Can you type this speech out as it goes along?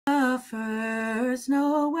the first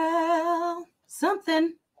Noel.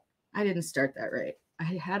 Something. I didn't start that right. I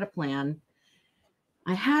had a plan.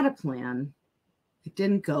 It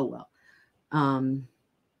didn't go well.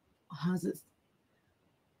 How's it?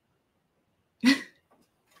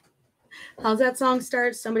 How's that song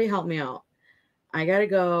start? Somebody help me out. I gotta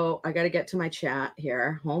go. I gotta get to my chat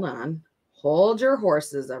here. Hold on. Hold your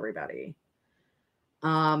horses, everybody.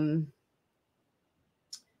 Does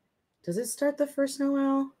it start the first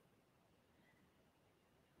Noel?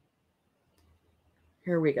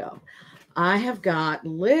 Here we go. I have got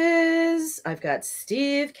Liz. I've got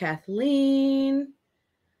Steve, Kathleen,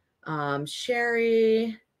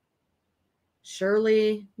 Sherry,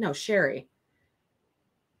 Shirley. No, Sherry.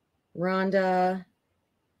 Rhonda.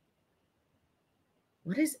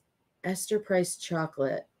 What is Esther Price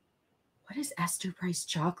chocolate? What is Esther Price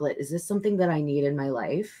chocolate? Is this something that I need in my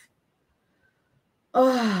life?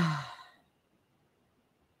 Oh,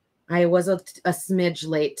 I was a smidge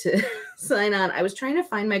late to sign on. I was trying to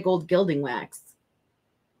find my gold gilding wax.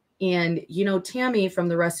 And, you know, Tammy from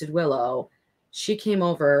the Rusted Willow, she came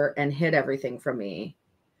over and hid everything from me.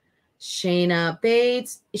 Shayna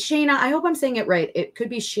Bates. Shayna, I hope I'm saying it right. It could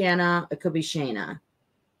be Shanna. It could be Shayna.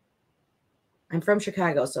 I'm from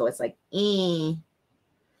Chicago, so it's like, eh.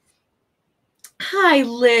 Hi,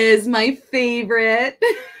 Liz, my favorite.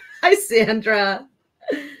 Hi, Sandra.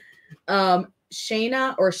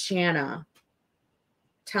 Shayna or Shanna?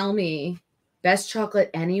 Tell me, best chocolate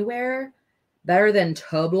anywhere? Better than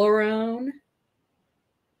Toblerone?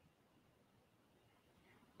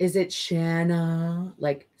 Is it Shanna,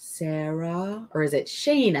 like Sarah, or is it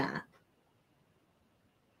Shayna?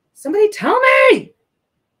 Somebody tell me.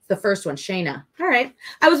 The first one, Shayna. All right.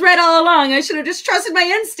 I was right all along. I should have just trusted my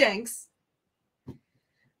instincts.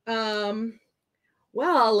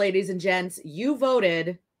 Well, ladies and gents, you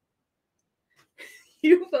voted.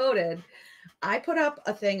 You voted. I put up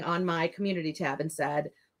a thing on my community tab and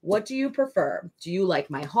said, what do you prefer? Do you like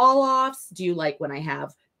my haul offs? Do you like when I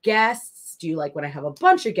have guests? Do you like when I have a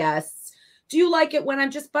bunch of guests? Do you like it when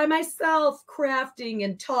I'm just by myself crafting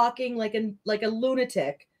and talking like a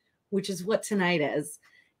lunatic, which is what tonight is?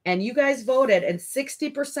 And you guys voted, and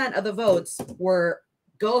 60% of the votes were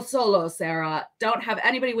go solo, Sarah. Don't have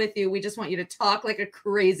anybody with you. We just want you to talk like a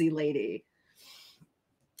crazy lady.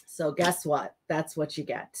 So guess what? That's what you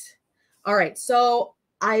get. All right. So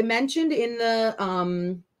I mentioned in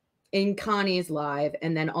the in Connie's live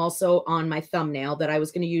and then also on my thumbnail that I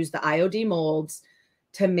was going to use the IOD molds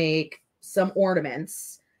to make some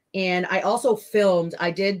ornaments. And I also filmed,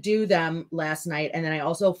 I did do them last night. And then I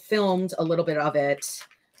also filmed a little bit of it.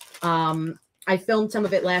 I filmed some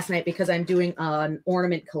of it last night because I'm doing an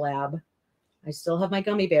ornament collab. I still have my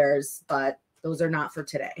gummy bears, but those are not for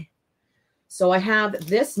today. So I have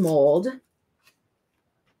this mold,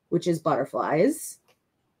 which is butterflies.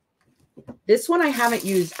 This one I haven't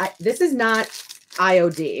used. This is not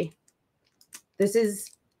IOD. This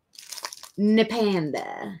is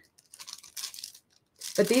Nipanda.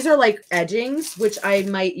 But these are like edgings, which I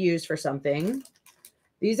might use for something.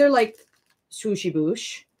 These are like swooshy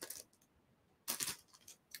boosh.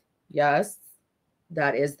 Yes,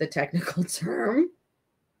 that is the technical term.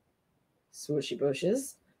 Swooshy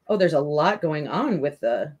bushes. Oh, there's a lot going on with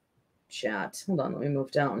the chat. Hold on, let me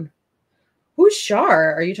move down. Who's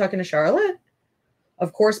Char? Are you talking to Charlotte?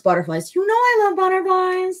 Of course, butterflies. You know I love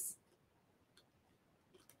butterflies.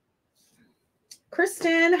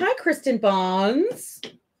 Kristen. Hi, Kristen Bonds.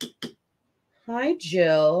 Hi,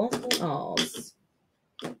 Jill. Who else?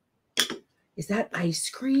 Is that ice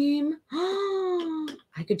cream?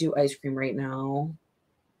 I could do ice cream right now.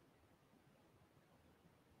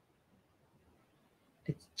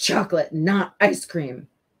 It's chocolate, not ice cream.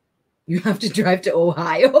 You have to drive to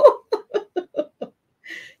Ohio.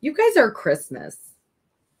 You guys are Christmas.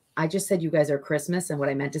 I just said you guys are Christmas, and what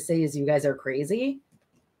I meant to say is you guys are crazy.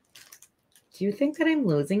 Do you think that I'm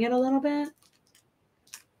losing it a little bit?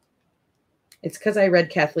 It's because I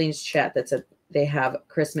read Kathleen's chat that said they have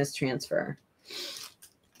Christmas transfer.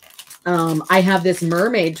 I have this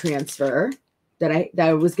mermaid transfer that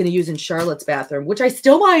I was going to use in Charlotte's bathroom, which I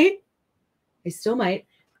still might.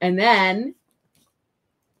 And then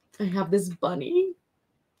I have this bunny,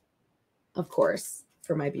 of course,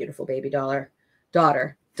 for my beautiful baby daughter.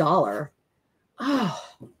 Oh,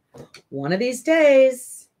 one of these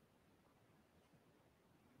days.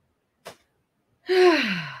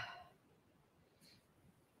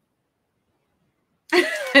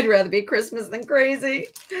 I'd rather be Christmas than crazy.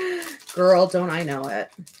 Girl, don't I know it.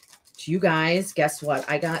 You guys, guess what?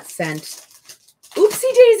 I got sent.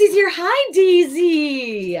 Oopsie Daisy's here. Hi,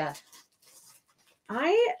 Daisy.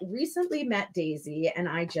 I recently met Daisy and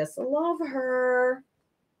I just love her.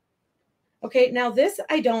 Okay, now this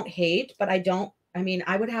I don't hate, but I mean,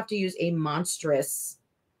 I would have to use a monstrous,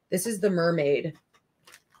 this is the mermaid.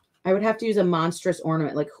 I would have to use a monstrous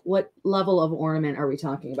ornament. Like, what level of ornament are we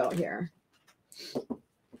talking about here?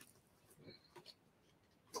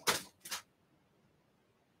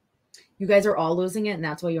 You guys are all losing it, and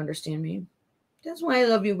that's why you understand me. That's why I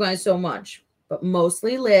love you guys so much. But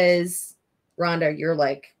mostly Liz, Rhonda, you're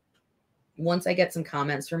like, once I get some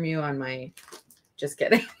comments from you on my, just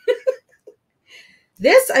kidding.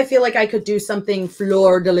 This, I feel like I could do something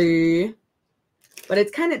fleur-de-lis. But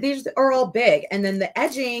it's kind of, these are all big. And then the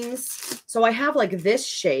edgings, so I have like this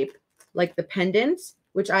shape, like the pendant,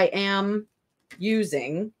 which I am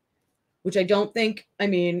using, which I don't think, I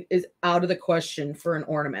mean, is out of the question for an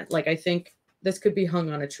ornament. Like, I think this could be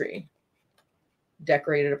hung on a tree,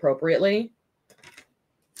 decorated appropriately.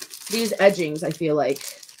 These edgings, I feel like,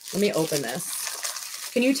 let me open this.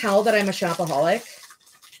 Can you tell that I'm a shopaholic?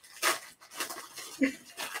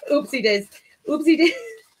 Oopsie days. Oopsie days.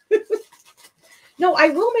 No, I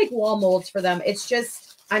will make wall molds for them. It's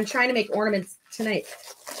just, I'm trying to make ornaments tonight.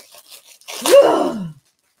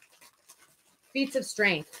 Feats of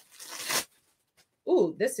strength.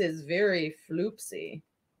 Ooh, this is very floopsy.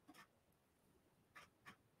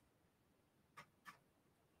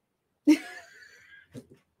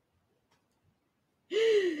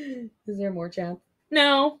 Is there more chat?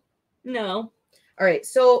 No. All right,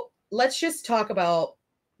 so let's just talk about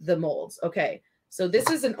the molds. Okay. So this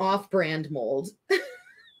is an off-brand mold,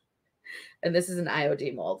 and this is an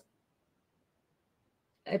IOD mold.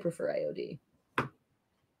 I prefer IOD.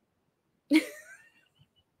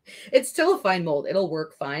 It's still a fine mold. It'll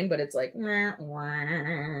work fine, but it's like,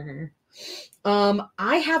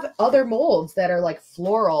 I have other molds that are like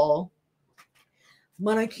floral,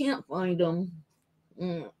 but I can't find them.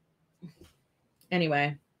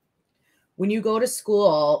 Anyway, when you go to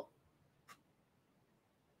school,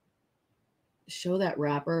 show that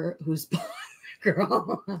rapper who's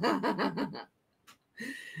girl.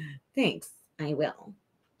 Thanks. I will.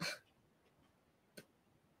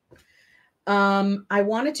 I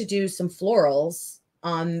wanted to do some florals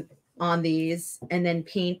on these and then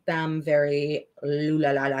paint them very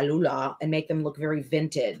lula and make them look very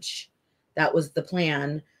vintage. That was the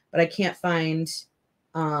plan, but I can't find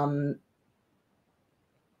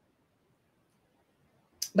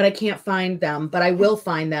them, but I will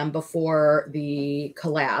find them before the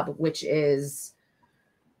collab, which is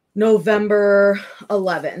November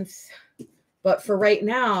 11th. But for right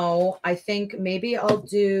now, I think maybe I'll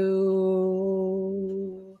do...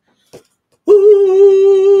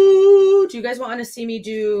 Ooh, do you guys want to see me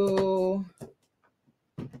do...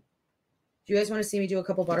 Do you guys want to see me do a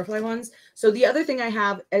couple butterfly ones? So the other thing I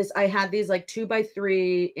have is I had these like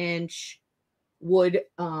 2x3 inch wood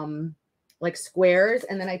like squares,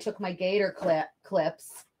 and then I took my gator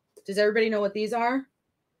clips. Does everybody know what these are?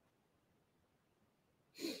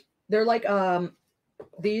 They're like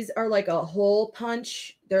these are like a hole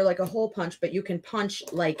punch. They're like a hole punch, but you can punch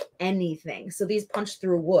like anything. So these punch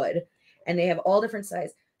through wood, and they have all different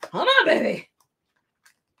size. Come on, baby.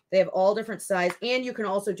 They have all different size, and you can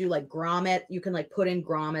also do like grommet. You can like put in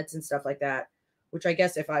grommets and stuff like that, which I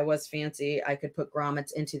guess if I was fancy, I could put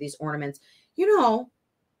grommets into these ornaments. You know,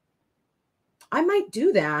 I might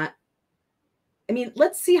do that. I mean,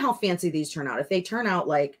 let's see how fancy these turn out. If they turn out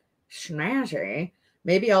like snazzy,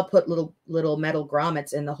 maybe I'll put little metal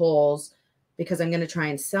grommets in the holes because I'm going to try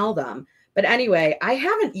and sell them. But anyway, I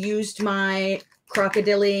haven't used my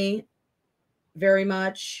crocodile very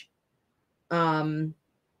much.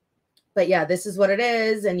 But yeah, this is what it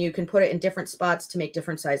is. And you can put it in different spots to make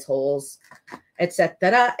different size holes,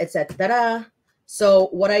 etc., etc. So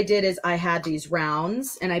what I did is I had these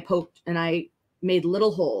rounds and I poked and I made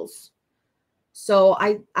little holes. So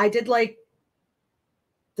I did like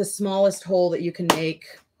the smallest hole that you can make,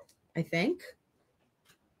 I think.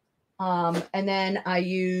 And then I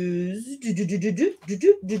used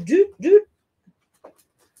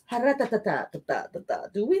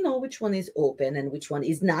do we know which one is open and which one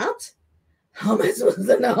is not? How am I supposed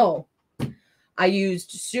to know? I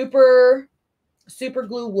used super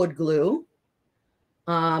glue, wood glue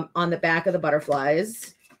on the back of the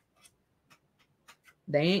butterflies.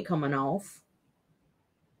 They ain't coming off.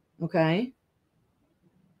 Okay.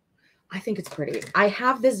 I think it's pretty. I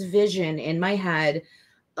have this vision in my head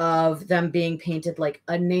of them being painted like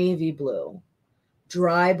a navy blue,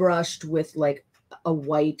 dry brushed with like a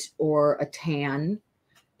white or a tan,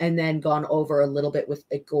 and then gone over a little bit with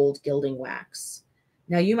a gold gilding wax.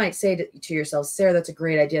 Now you might say to yourself, Sarah, that's a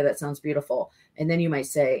great idea. That sounds beautiful. And then you might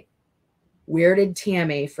say, where did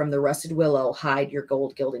Tammy from the Rusted Willow hide your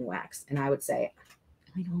gold gilding wax? And I would say,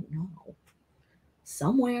 I don't know.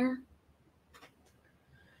 Somewhere.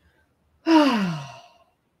 I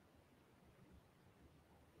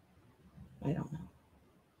don't know.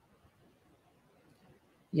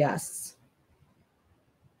 Yes.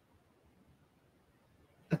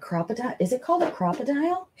 A crocodile? Is it called a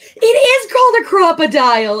crocodile? It is called a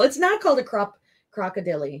crocodile. It's not called a crocodile.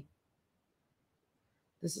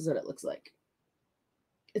 This is what it looks like.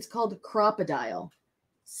 It's called crocodile.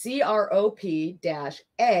 CROP-A-DILE.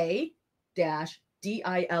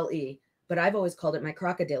 But I've always called it my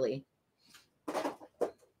crocodile.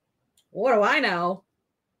 What do I know?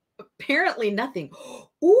 Apparently nothing.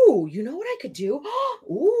 Ooh, you know what I could do?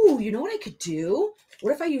 Ooh, you know what I could do?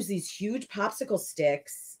 What if I use these huge popsicle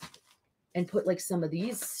sticks and put like some of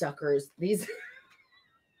these suckers, these...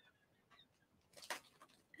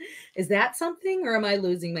 Is that something, or am I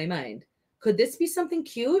losing my mind? Could this be something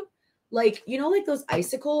cute? Like, you know, like those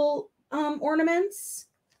icicle ornaments?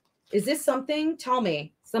 Is this something? Tell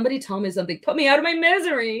me. Somebody tell me something. Put me out of my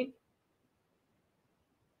misery.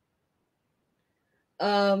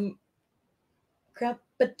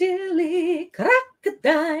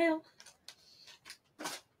 Crocodile.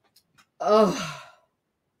 Oh.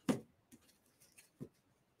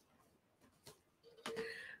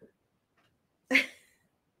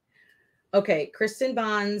 Okay, Kristen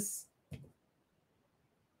Bonds.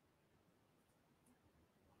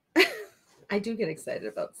 I do get excited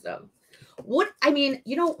about stuff. What, I mean,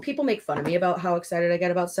 you know, people make fun of me about how excited I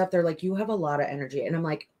get about stuff. They're like, you have a lot of energy. And I'm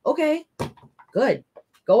like, okay, good.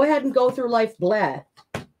 Go ahead and go through life blah.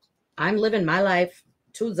 I'm living my life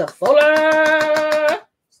to the fullest.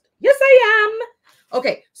 Yes, I am.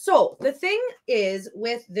 Okay, so the thing is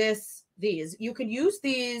with these, you can use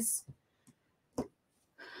these.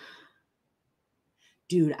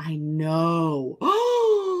 Dude, I know.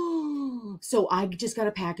 So I just got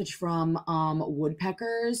a package from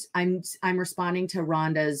Woodpeckers. I'm responding to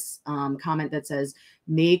Rhonda's comment that says,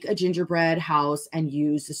 make a gingerbread house and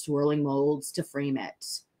use the swirling molds to frame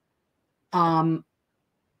it. You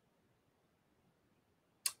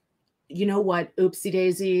know what? Oopsie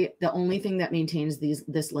daisy. The only thing that maintains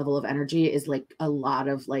this level of energy is like a lot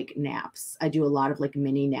of like naps. I do a lot of like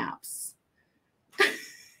mini naps.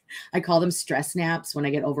 I call them stress naps. When I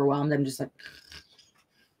get overwhelmed, I'm just like,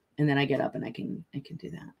 and then I get up and I can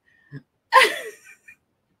do that.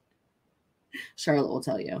 Charlotte will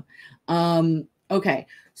tell you. Okay.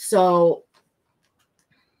 So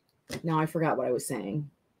now I forgot what I was saying.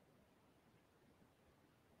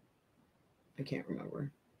 I can't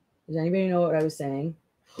remember. Does anybody know what I was saying?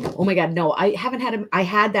 Oh my God. No, I haven't had I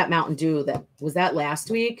had that Mountain Dew that last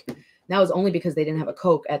week. That was only because they didn't have a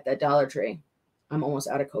Coke at the Dollar Tree. I'm almost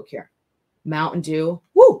out of Coke here. Mountain Dew.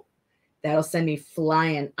 Woo! That'll send me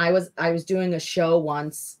flying. I was doing a show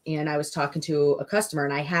once and I was talking to a customer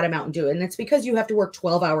and I had a Mountain Dew. And it's because you have to work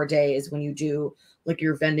 12-hour days when you do like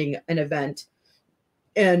you're vending an event.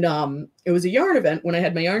 And it was a yarn event when I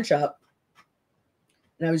had my yarn shop.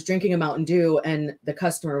 And I was drinking a Mountain Dew and the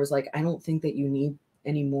customer was like, I don't think that you need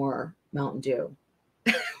any more Mountain Dew.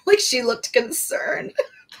 Like she looked concerned.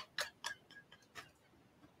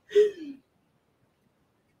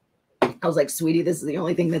 I was like, sweetie, this is the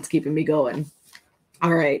only thing that's keeping me going.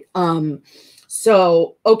 All right.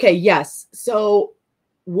 So, okay. Yes. So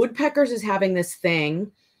Woodpeckers is having this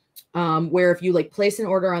thing where if you like place an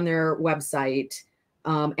order on their website,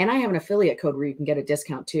 and I have an affiliate code where you can get a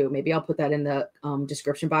discount too. Maybe I'll put that in the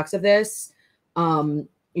description box of this.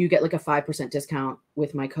 You get like a 5% discount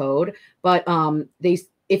with my code, but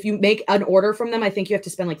if you make an order from them, I think you have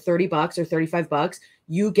to spend like $30 or $35.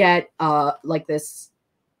 You get like this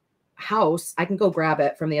house. I can go grab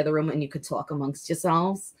it from the other room and you could talk amongst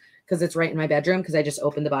yourselves because it's right in my bedroom because I just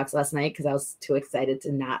opened the box last night because I was too excited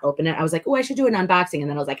to not open it. I was like, oh, I should do an unboxing. And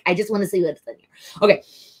then I was like, I just want to see what's in here. Okay.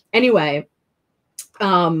 Anyway,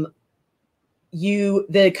 the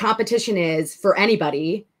competition is for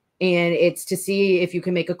anybody and it's to see if you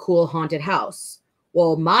can make a cool haunted house.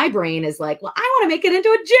 Well, my brain is like, well, I want to make it into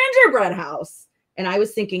a gingerbread house. And I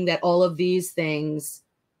was thinking that all of these things,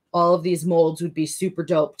 all of these molds would be super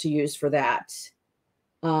dope to use for that.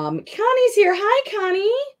 Connie's here. Hi,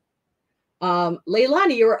 Connie.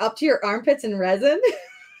 Leilani, you were up to your armpits in resin.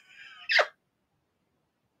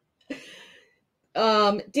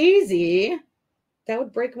 Daisy, that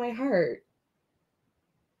would break my heart.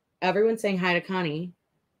 Everyone's saying hi to Connie,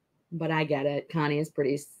 but I get it. Connie is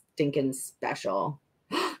pretty stinking special.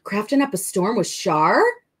 Crafting up a storm with Shar?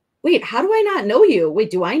 Wait, how do I not know you?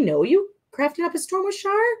 Wait, do I know you? Crafting up a storm with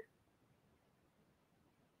Shar?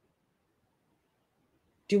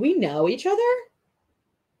 Do we know each other?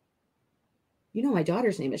 You know, my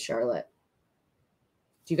daughter's name is Charlotte.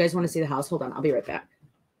 Do you guys want to see the house? Hold on. I'll be right back.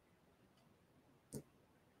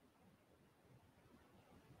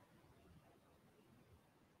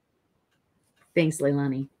 Thanks,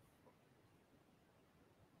 Leilani.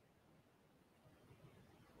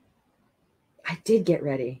 I did get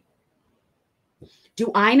ready.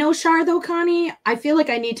 Do I know Char though, Connie? I feel like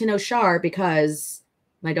I need to know Char because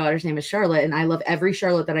my daughter's name is Charlotte and I love every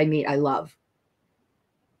Charlotte that I meet. I love.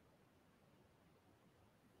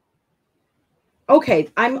 Okay,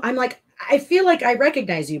 I'm like, I feel like I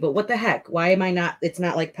recognize you, but what the heck? Why am I not? It's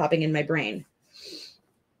not like popping in my brain.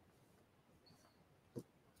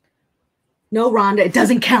 No, Rhonda, it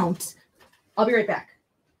doesn't count. I'll be right back.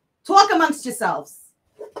 Talk amongst yourselves.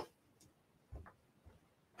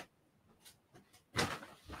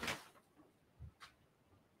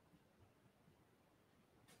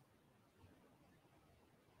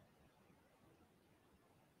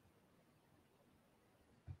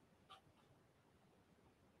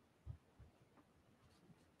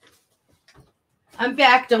 I'm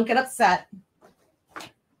back. Don't get upset.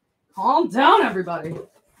 Calm down, everybody.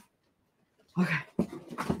 Okay.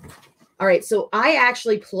 All right. So I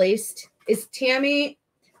actually placed, is Tammy,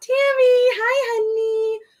 hi,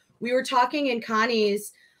 honey. We were talking in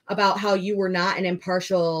Connie's about how you were not an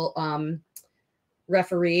impartial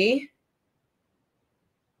referee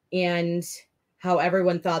and how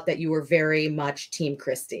everyone thought that you were very much Team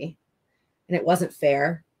Christy. And it wasn't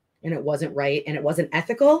fair and it wasn't right and it wasn't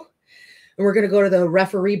ethical. And we're going to go to the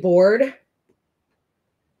referee board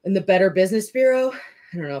in the Better Business Bureau.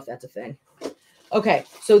 I don't know if that's a thing. Okay,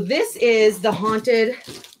 so this is the Haunted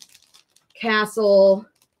Castle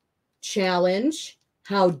Challenge.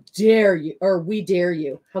 How dare you, or we dare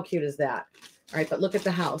you. How cute is that? All right, but look at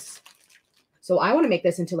the house. So I want to make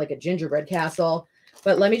this into like a gingerbread castle,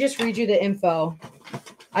 but let me just read you the info.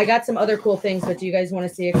 I got some other cool things, but do you guys want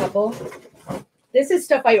to see a couple? This is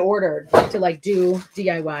stuff I ordered to like do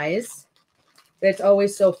DIYs. But it's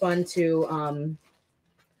always so fun to,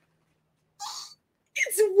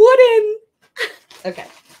 it's wooden. Okay.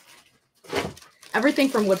 Everything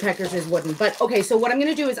from Woodpeckers is wooden. But okay, so what I'm going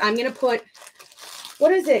to do is I'm going to put,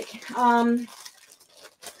 what is it?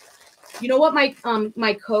 You know what my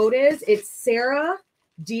code is? It's Sarah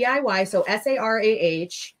DIY. So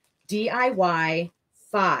SARAH DIY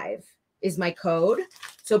 5 is my code.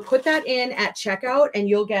 So put that in at checkout and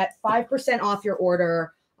you'll get 5% off your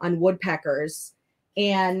order on Woodpeckers.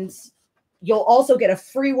 And you'll also get a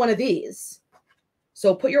free one of these.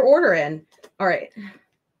 So put your order in. All right.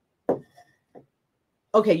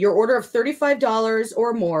 Okay, your order of $35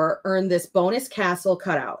 or more earn this bonus castle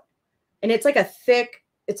cutout. And it's like a thick,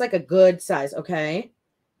 it's like a good size, okay?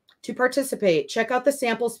 To participate, check out the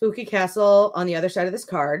sample spooky castle on the other side of this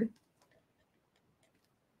card.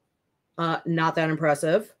 Not that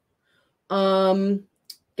impressive.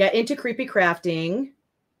 Get into creepy crafting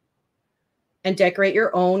and decorate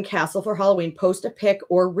your own castle for Halloween. Post a pic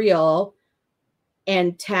or reel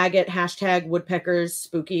and tag it hashtag Woodpeckers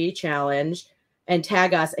Spooky Challenge and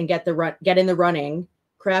tag us and get in the running.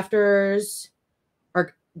 Crafters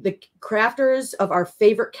of our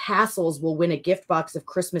favorite castles will win a gift box of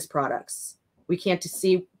Christmas products. We can't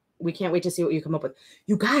wait to see what you come up with.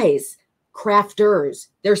 You guys, crafters,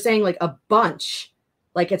 they're saying like a bunch,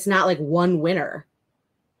 like it's not like one winner.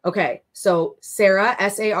 Okay, so Sarah,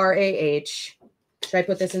 SARAH. Should I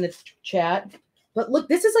put this in the chat? But look,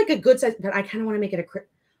 this is like a good size, but I kind of want to make it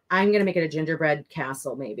I'm going to make it a gingerbread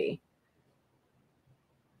castle maybe.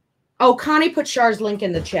 Oh, Connie put Char's link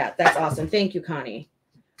in the chat. That's awesome. Thank you, Connie.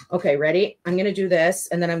 Okay, ready? I'm going to do this,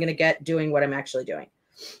 and then I'm going to get doing what I'm actually doing.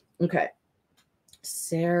 Okay.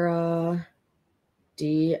 Sarah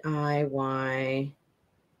DIY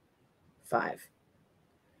 5.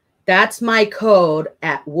 That's my code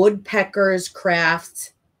at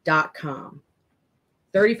woodpeckerscrafts.com.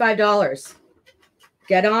 $35.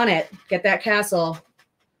 Get on it. Get that castle.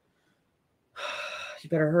 You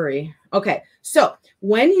better hurry. Okay. So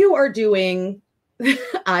when you are doing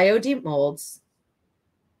IOD molds,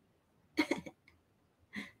 I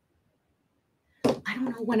don't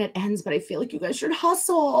know when it ends, but I feel like you guys should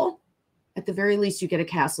hustle. At the very least, you get a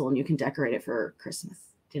castle and you can decorate it for Christmas,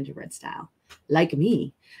 gingerbread style, like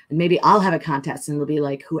me. And maybe I'll have a contest and it'll be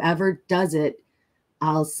like, whoever does it,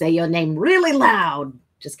 I'll say your name really loud.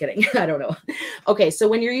 Just kidding. I don't know. Okay, so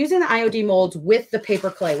when you're using the IOD molds with the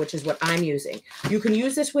paper clay, which is what I'm using, you can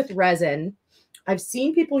use this with resin. I've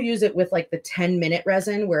seen people use it with like the 10-minute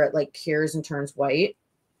resin where it like cures and turns white.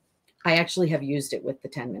 I actually have used it with the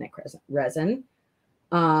 10-minute resin.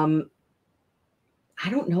 I I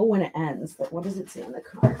don't know when it ends, but what does it say on the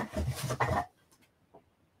card?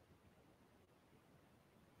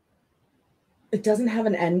 It doesn't have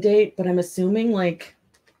an end date, but I'm assuming like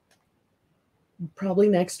probably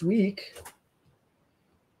next week.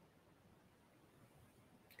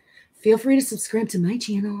 Feel free to subscribe to my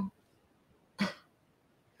channel.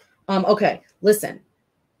 Okay, listen.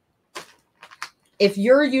 If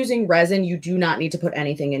you're using resin, you do not need to put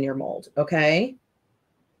anything in your mold, okay?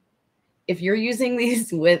 If you're using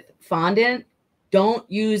these with fondant, don't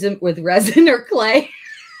use them with resin or clay.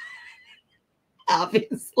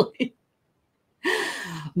 Obviously.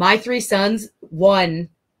 My 3 sons won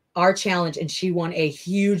our challenge, and she won a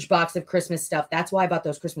huge box of Christmas stuff. That's why I bought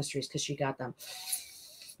those Christmas trees, because she got them.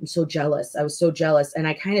 I'm so jealous. I was so jealous. And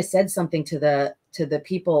I kind of said something to the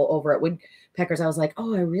people over at Woodpeckers. I was like,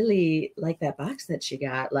 oh, I really like that box that she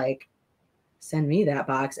got. Like, send me that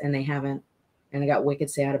box. And they haven't. And I got wicked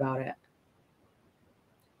sad about it.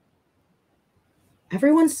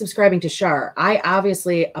 Everyone's subscribing to Shar. I'm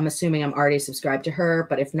assuming I'm already subscribed to her,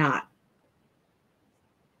 but if not,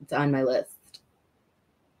 it's on my list.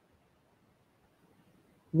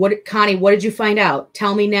 Connie, what did you find out?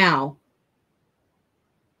 Tell me now.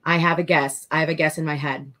 I have a guess. I have a guess in my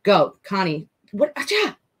head. Go, Connie. What?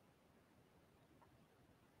 Achha!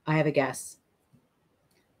 I have a guess.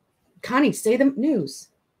 Connie, say the news.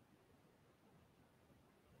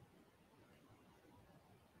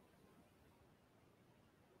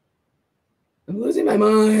 I'm losing my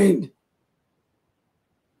mind.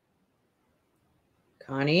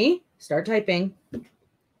 Connie, start typing.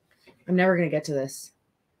 I'm never going to get to this.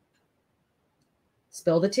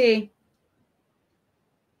 Spill the tea.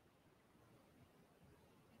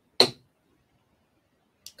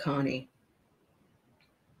 Connie.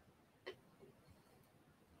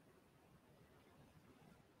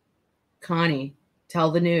 Connie,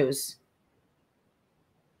 tell the news.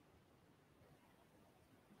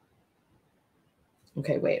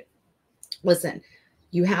 Okay, wait. Listen,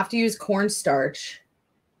 you have to use cornstarch.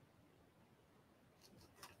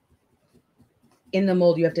 In the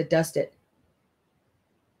mold, you have to dust it.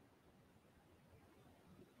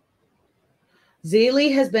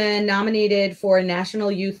 Zaylee has been nominated for a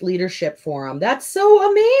National Youth Leadership Forum. That's so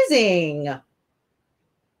amazing. That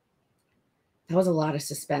was a lot of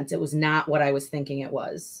suspense. It was not what I was thinking it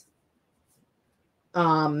was.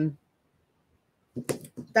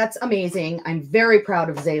 That's amazing. I'm very proud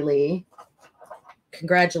of Zaylee.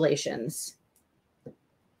 Congratulations. All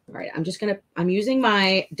right, I'm using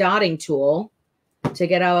my dotting tool to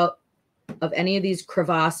get out of any of these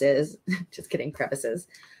crevasses. Just kidding, crevices.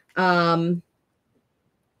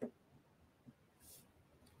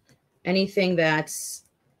 Anything that's,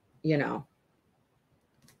 you know,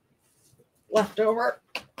 left over.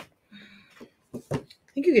 I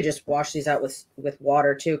think you could just wash these out with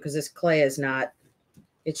water too, because this clay is not,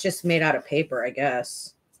 it's just made out of paper, I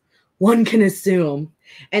guess. One can assume.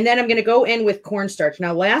 And then I'm going to go in with cornstarch.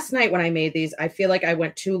 Now, last night when I made these, I feel like I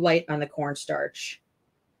went too light on the cornstarch.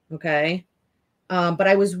 Okay. But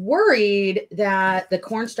I was worried that the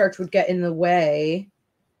cornstarch would get in the way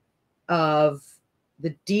of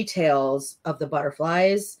the details of the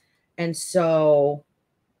butterflies. And so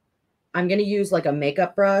I'm going to use like a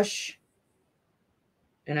makeup brush,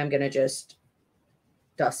 and I'm going to just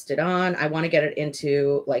dust it on. I want to get it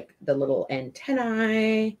into like the little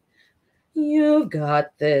antennae. You've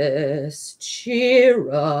got this.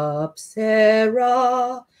 Cheer up,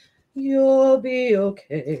 Sarah. You'll be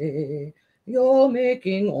okay. You're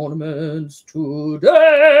making ornaments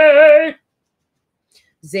today.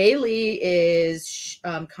 Zaylee is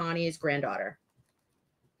Connie's granddaughter.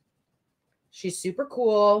 She's super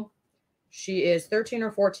cool. She is 13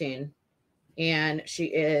 or 14, and she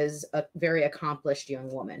is a very accomplished young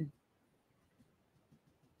woman.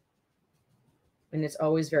 And it's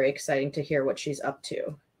always very exciting to hear what she's up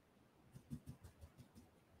to.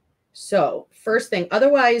 So first thing,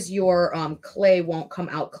 otherwise your clay won't come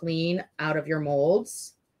out clean out of your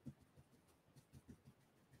molds.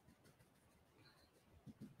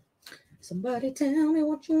 Somebody tell me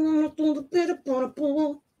what you want to do the bit upon a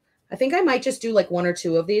pool. I think I might just do like 1 or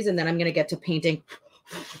 2 of these, and then I'm going to get to painting.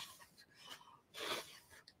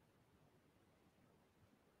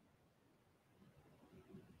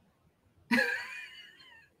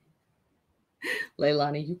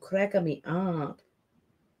 Leilani, you cracking me up.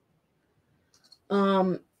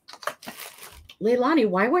 Leilani,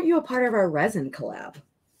 why weren't you a part of our resin collab?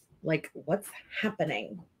 Like, what's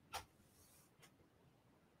happening?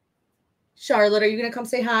 Charlotte, are you going to come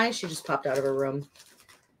say hi? She just popped out of her room.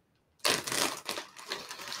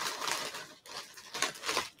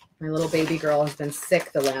 My little baby girl has been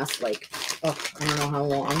sick the last, like, oh, I don't know how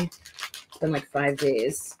long. It's been like 5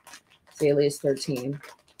 days. Daily is 13.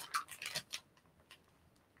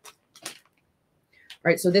 All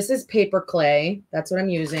right, so this is paper clay. That's what I'm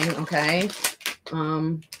using, okay?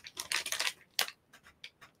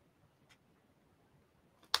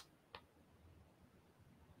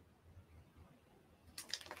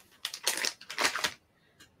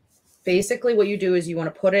 Basically, what you do is you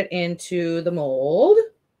want to put it into the mold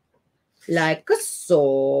like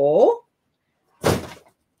so.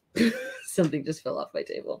 Something just fell off my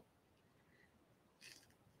table.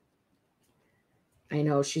 I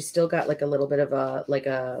know she's still got like a little bit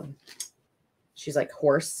of she's like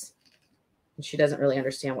horse. And she doesn't really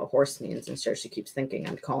understand what horse means. And so she keeps thinking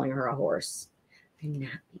I'm calling her a horse. I'm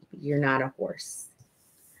not, you're not a horse.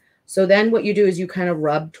 So then what you do is you kind of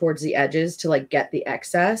rub towards the edges to like get the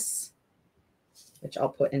excess, which I'll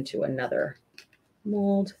put into another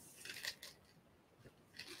mold.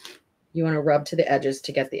 You want to rub to the edges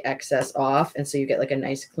to get the excess off. And so you get like a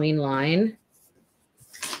nice clean line.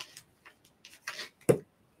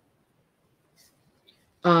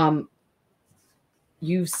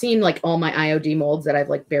 You've seen like all my IOD molds that I've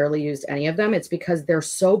like barely used any of them. It's because they're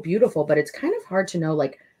so beautiful, but it's kind of hard to know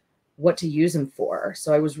like what to use them for.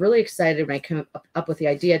 So I was really excited when I came up with the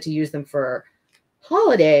idea to use them for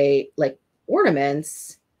holiday like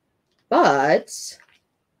ornaments, but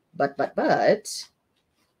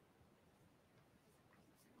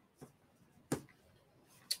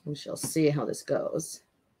we shall see how this goes.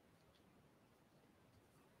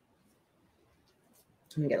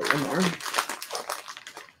 Let me get a little more.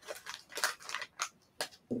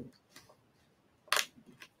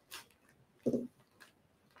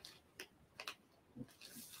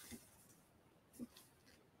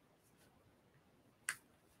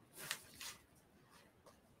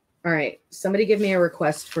 All right, somebody give me a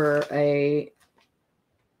request for a,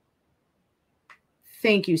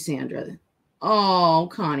 thank you, Sandra. Oh,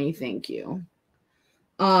 Connie, thank you.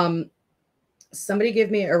 Somebody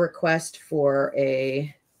give me a request for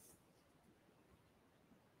a,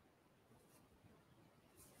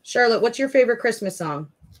 Charlotte, what's your favorite Christmas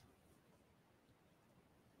song?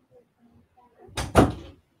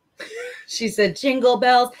 She said, Jingle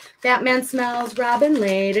bells, Fat Man smells, Robin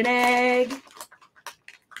laid an egg.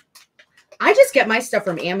 I just get my stuff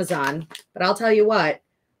from Amazon, but I'll tell you what,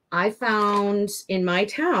 I found in my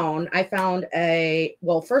town, I found a,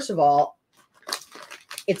 well, first of all,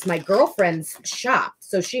 it's my girlfriend's shop.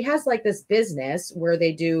 So she has like this business where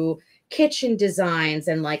they do kitchen designs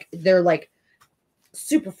and like, they're like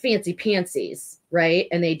super fancy pantsies, right?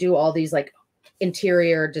 And they do all these like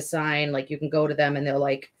interior design, like you can go to them and they'll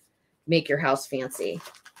like make your house fancy.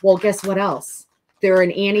 Well, guess what else? They're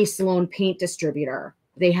an Annie Sloan paint distributor.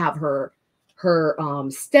 They have her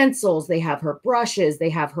stencils, they have her brushes,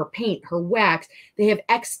 they have her paint, her wax, they have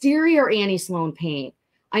exterior Annie Sloan paint.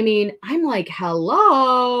 I mean, I'm like,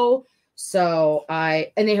 hello. So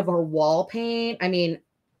and they have her wall paint. I mean,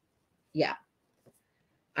 yeah.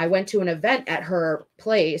 I went to an event at her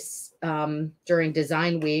place during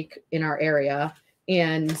design week in our area,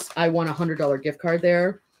 and I won a $100 gift card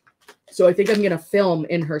there. So I think I'm going to film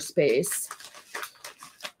in her space.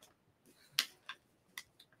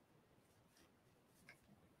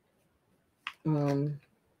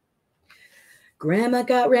 Grandma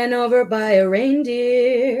got ran over by a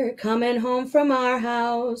reindeer coming home from our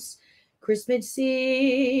house Christmas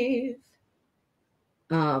Eve.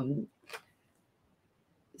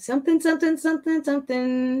 Something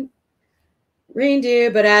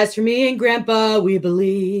reindeer, but as for me and Grandpa, we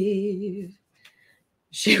believe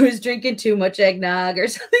she was drinking too much eggnog or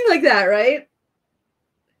something like that, right?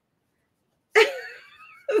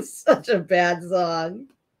 Such a bad song.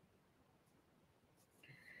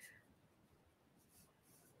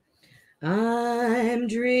 I'm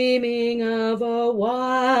dreaming of a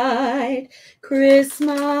white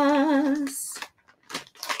Christmas.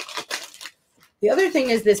 The other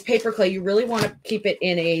thing is this paper clay, you really want to keep it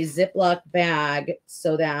in a Ziploc bag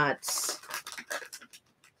so that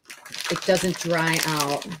it doesn't dry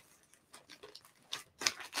out.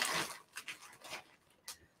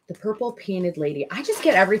 The purple painted lady. I just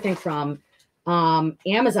get everything from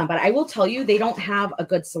Amazon, but I will tell you, they don't have a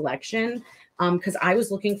good selection. Because I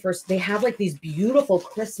was looking for, they have like these beautiful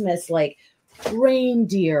Christmas, like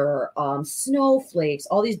reindeer, snowflakes,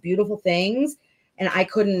 all these beautiful things. And I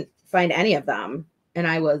couldn't find any of them. And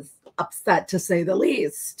I was upset to say the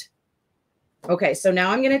least. Okay, so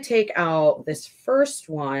now I'm going to take out this first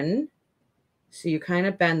one. So you kind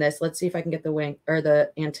of bend this. Let's see if I can get the wing or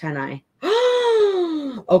the antennae.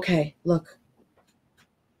 Okay, look.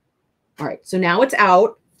 All right, so now it's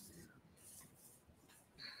out.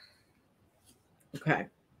 Okay.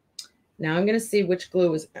 Now I'm going to see which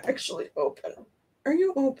glue is actually open. Are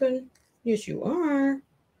you open? Yes, you are.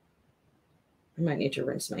 I might need to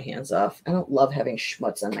rinse my hands off. I don't love having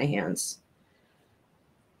schmutz on my hands.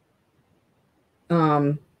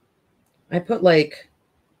 I put like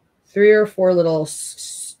 3 or 4 little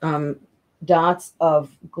dots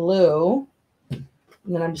of glue. And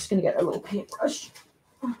then I'm just going to get a little paintbrush.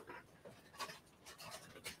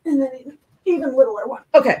 And then even littler one.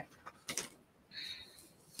 Okay.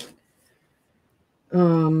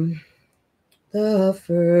 The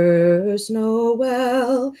first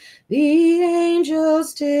Noel, the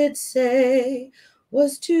angels did say,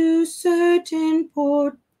 was to certain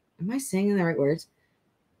poor, am I saying the right words?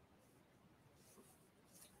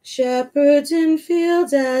 Shepherds in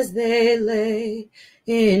fields as they lay,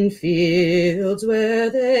 in fields where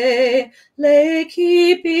they lay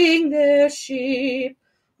keeping their sheep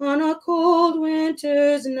on a cold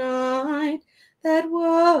winter's night that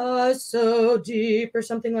was so deep, or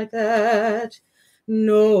something like that.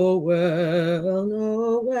 Noel,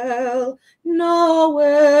 Noel,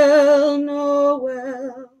 Noel,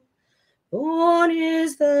 Noel, born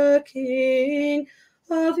is the King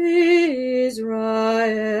of Israel.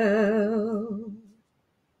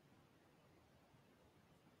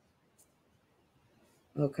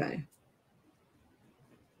 Okay.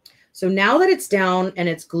 So now that it's down and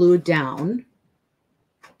it's glued down,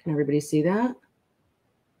 can everybody see that?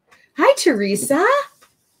 Hi, Teresa.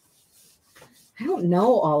 I don't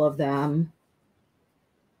know all of them.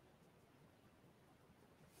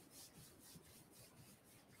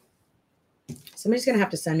 Somebody's going to have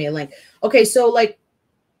to send me a link. Okay, so like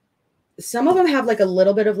some of them have like a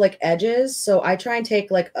little bit of like edges. So I try and take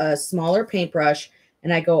like a smaller paintbrush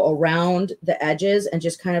and I go around the edges and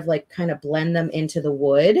just kind of blend them into the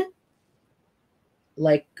wood.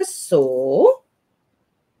 Like so.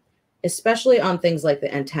 Especially on things like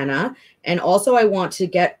the antenna. And also I want to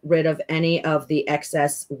get rid of any of the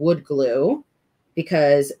excess wood glue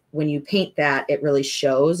because when you paint that, it really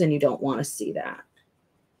shows and you don't want to see that.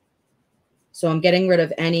 So I'm getting rid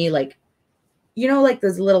of any like, you know, like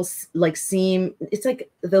those little like seam, it's like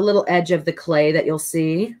the little edge of the clay that you'll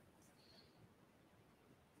see.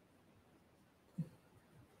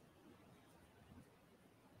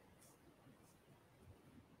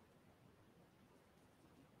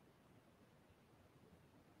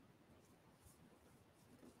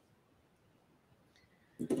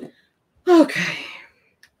 Okay.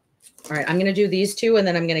 All right, I'm going to do these two and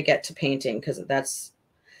then I'm going to get to painting because that's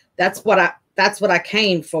what I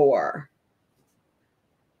came for.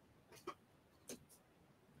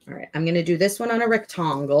 All right, I'm going to do this one on a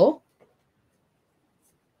rectangle.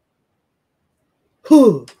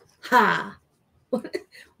 Hoo, ha.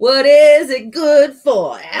 What is it good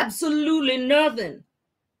for? Absolutely nothing.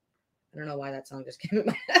 I don't know why that song just came in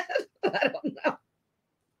my head. I don't know.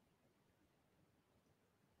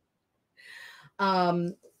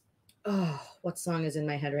 Oh, what song is in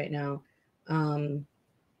my head right now? I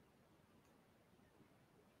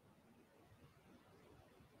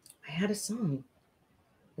had a song.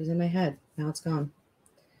 It was in my head. Now it's gone.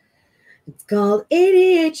 It's called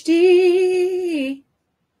ADHD.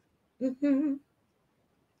 I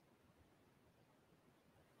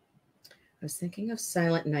was thinking of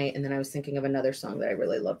Silent Night, and then I was thinking of another song that I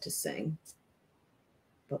really love to sing.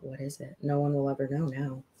 But what is it? No one will ever know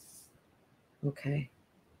now. Okay.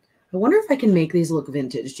 I wonder if I can make these look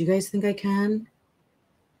vintage. Do you guys think I can?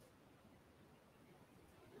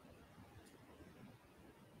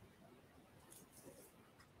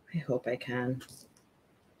 I hope I can.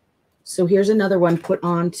 So here's another one put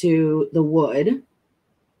onto the wood.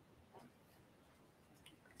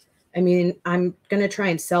 I mean, I'm going to try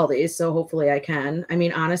and sell these, so hopefully I can. I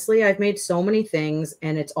mean, honestly, I've made so many things,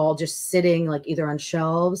 and it's all just sitting like either on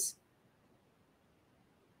shelves.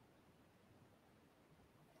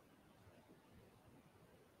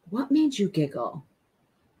 What made you giggle?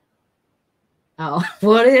 Oh,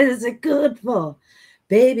 what is it good for?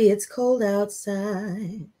 Baby, it's cold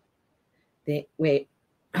outside. Wait.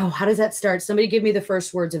 Oh, how does that start? Somebody give me the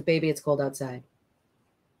first words of Baby, it's cold outside.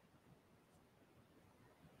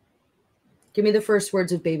 Give me the first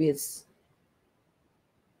words of Baby, it's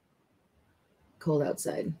cold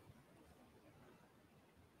outside.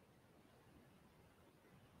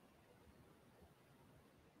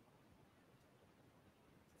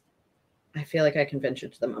 I feel like I can venture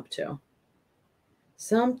to them up too.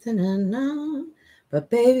 Something unknown, but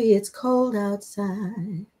baby, it's cold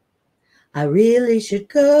outside. I really should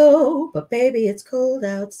go, but baby, it's cold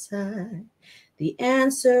outside. The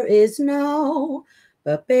answer is no,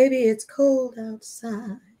 but baby, it's cold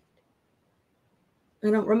outside. I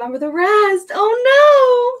don't remember the rest. Oh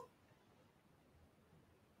no.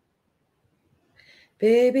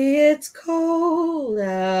 Baby, it's cold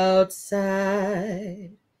outside.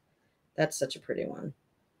 That's such a pretty one.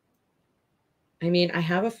 I mean, I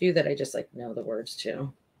have a few that I just like know the words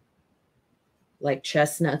to. Like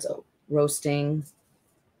chestnuts roasting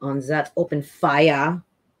on that open fire.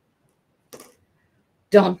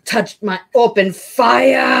 Don't touch my open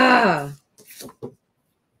fire.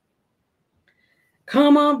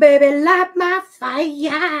 Come on, baby, light my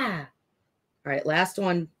fire. All right, last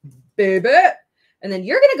one, baby. And then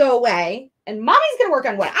you're going to go away, and mommy's going to work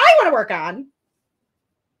on what I want to work on.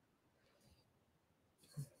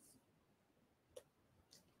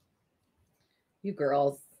 You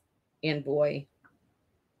girls and boy.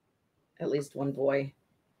 At least one boy.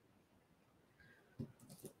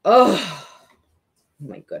 Oh,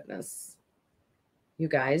 my goodness. You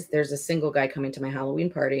guys, there's a single guy coming to my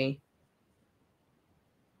Halloween party.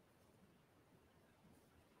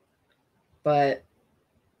 But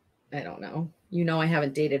I don't know. You know, I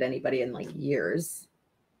haven't dated anybody in like years.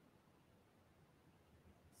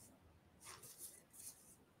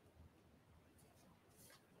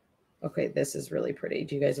 Okay, this is really pretty.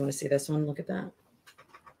 Do you guys want to see this one? Look at that.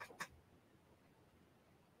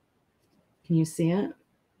 Can you see it?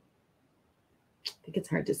 I think it's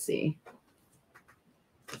hard to see.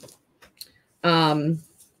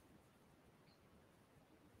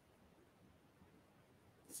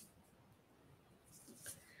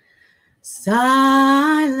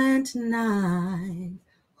 Silent night,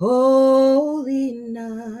 holy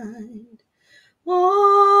night,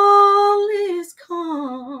 all is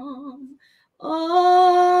calm,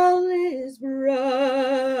 all is bright,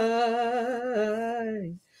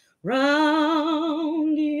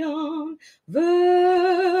 round yon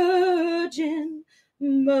virgin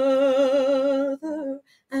mother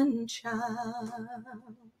and child,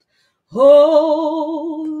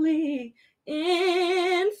 holy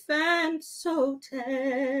infant, so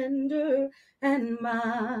tender and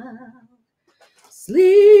mild,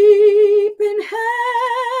 sleep in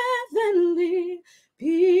heavenly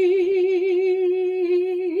peace,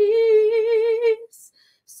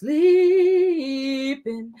 sleep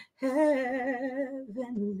in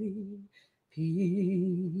heavenly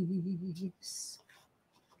peace.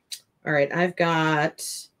 All right, I've got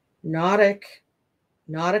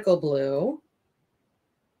nautical blue.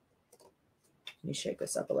 Let me shake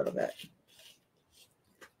this up a little bit.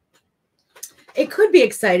 It could be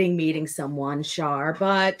exciting meeting someone, Shar,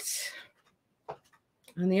 but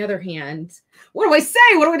on the other hand, what do I say?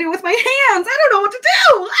 What do I do with my hands? I don't know what to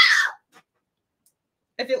do.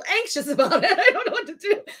 I feel anxious about it. I don't know what to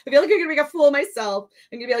do. I feel like I'm going to make a fool of myself.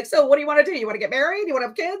 I'm going to be like, so what do you want to do? You want to get married? You want to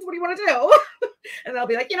have kids? What do you want to do? And I'll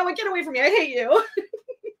be like, you know what? Get away from me. I hate you.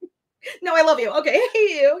 No, I love you. Okay, I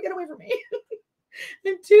hate you. Get away from me.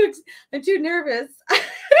 I'm too nervous. I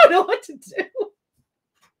don't know what to do.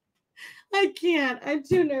 I can't. I'm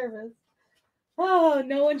too nervous. Oh,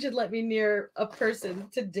 no one should let me near a person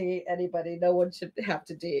to date anybody. No one should have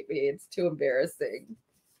to date me. It's too embarrassing.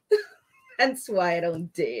 Hence why I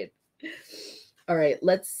don't date. All right,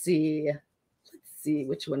 let's see. Let's see.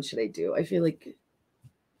 Which one should I do? I feel like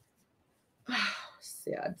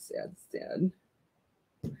sad.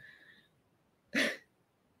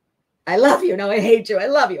 I love you. No, I hate you. I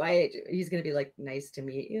love you. I hate you. He's going to be like, nice to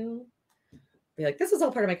meet you. Be like, this is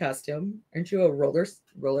all part of my costume. Aren't you a roller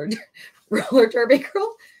derby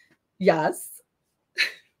girl? Yes.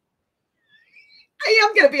 I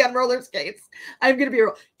am going to be on roller skates. I'm going to be.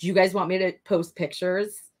 Do you guys want me to post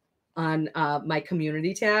pictures on my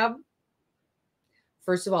community tab?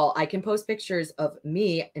 First of all, I can post pictures of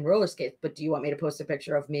me in roller skates, but do you want me to post a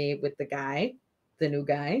picture of me with the guy, the new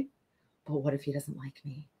guy? But what if he doesn't like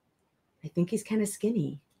me? I think he's kind of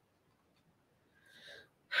skinny.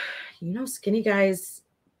 You know, skinny guys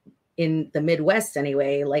in the Midwest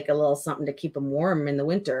anyway, like a little something to keep them warm in the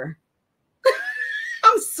winter.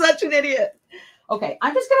 I'm such an idiot. Okay,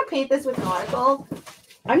 I'm just going to paint this with nautical.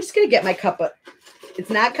 I'm just going to get my cup of, it's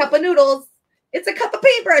not cup of noodles. It's a cup of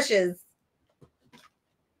paintbrushes.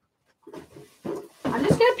 I'm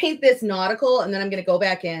just going to paint this nautical, and then I'm going to go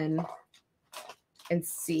back in and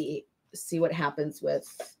see what happens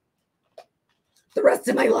with the rest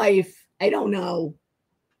of my life. I don't know.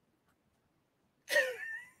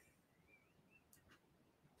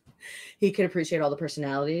 He could appreciate all the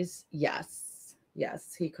personalities. Yes,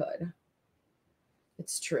 he could.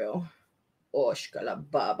 It's true. Oh,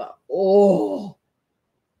 shkalababa. Oh,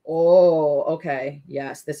 okay.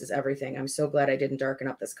 Yes, this is everything. I'm so glad I didn't darken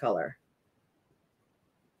up this color.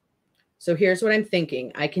 So here's what I'm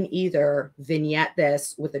thinking. I can either vignette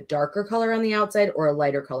this with a darker color on the outside or a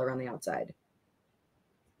lighter color on the outside.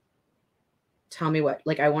 Tell me what,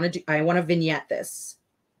 like I want to vignette this.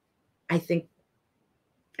 I think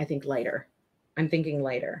lighter. I'm thinking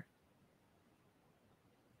lighter.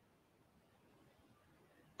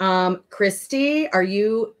 Christy, are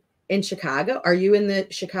you in Chicago? Are you in the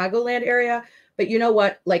Chicagoland area? But you know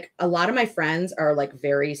what? Like a lot of my friends are like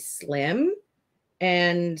very slim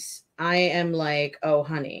and I am like, oh,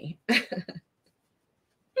 honey.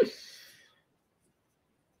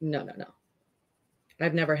 No.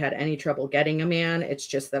 I've never had any trouble getting a man. It's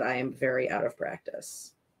just that I am very out of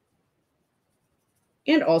practice.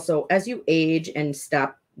 And also, as you age and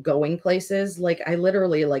stop going places, like I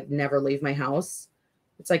literally like never leave my house.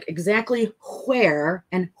 It's like exactly where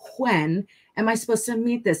and when am I supposed to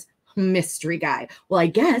meet this mystery guy? Well, I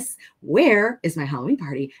guess where is my Halloween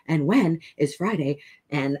party and when is Friday?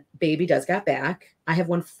 And baby does got back. I have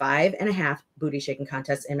won 5.5 booty shaking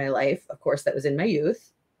contests in my life. Of course, that was in my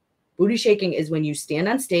youth. Booty shaking is when you stand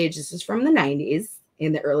on stage. This is from the 90s,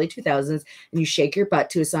 in the early 2000s, and you shake your butt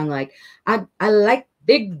to a song like, I like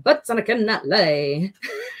big butts and I cannot lay.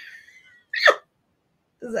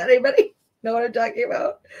 Does anybody know what I'm talking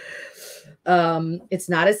about? It's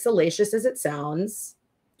not as salacious as it sounds.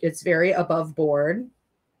 It's very above board.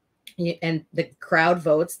 And the crowd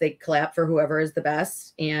votes. They clap for whoever is the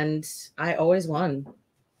best. And I always won.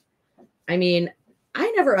 I mean, I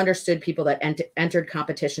never understood people that entered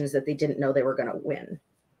competitions that they didn't know they were going to win.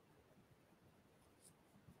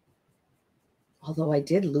 Although I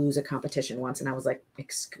did lose a competition once and I was like,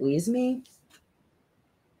 excuse me?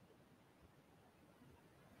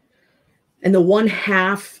 And the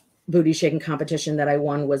 1/2 booty shaking competition that I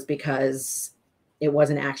won was because it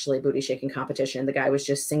wasn't actually a booty shaking competition. The guy was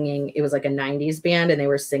just singing. It was like a 90s band and they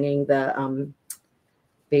were singing the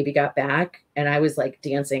Baby Got Back. And I was like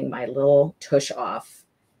dancing my little tush off.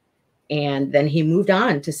 And then he moved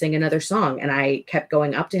on to sing another song. And I kept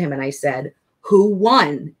going up to him and I said, who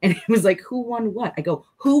won? And he was like, who won what? I go,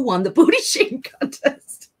 who won the booty shaking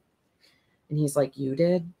contest? And he's like, you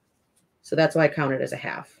did? So that's why I counted as a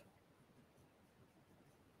half.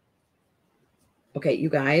 Okay, you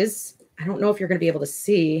guys, I don't know if you're going to be able to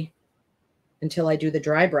see until I do the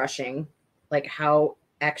dry brushing, like how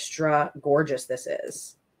extra gorgeous this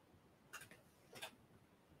is.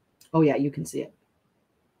 Oh yeah, you can see it.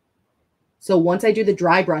 So once I do the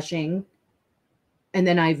dry brushing and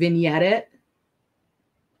then I vignette it,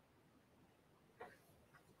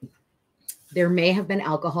 there may have been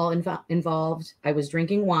alcohol involved. I was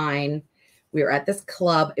drinking wine. We were at this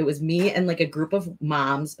club. It was me and like a group of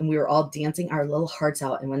moms, and we were all dancing our little hearts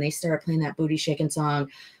out. And when they started playing that booty shaking song,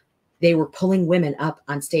 they were pulling women up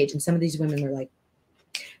on stage. And some of these women were like,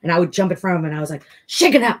 and I would jump in front of them and I was like,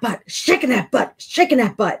 shaking that butt, shaking that butt, shaking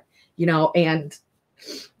that butt, you know, and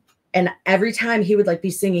every time he would like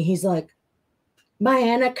be singing, he's like, my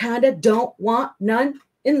anaconda don't want none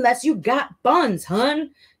unless you got buns,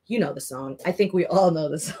 hun. You know the song. I think we all know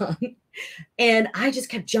the song. And I just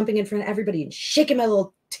kept jumping in front of everybody and shaking my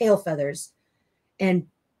little tail feathers. And,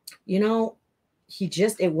 you know,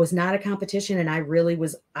 it was not a competition. And I really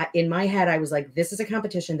was, in my head, I was like, this is a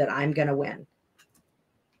competition that I'm going to win.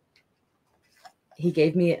 He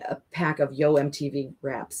gave me a pack of Yo MTV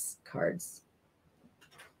Raps cards.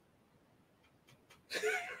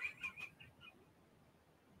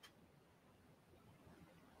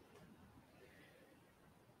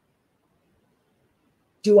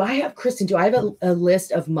 Kristen, do I have a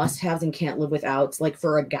list of must-haves and can't live withouts? Like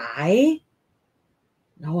for a guy?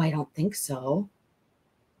 No, I don't think so.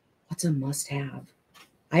 What's a must-have?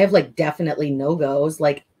 I have like definitely no-goes.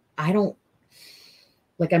 Like I'm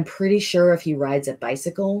pretty sure if he rides a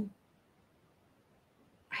bicycle,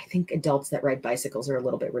 I think adults that ride bicycles are a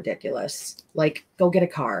little bit ridiculous. Like go get a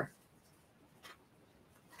car.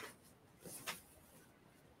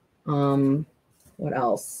 What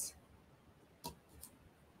else?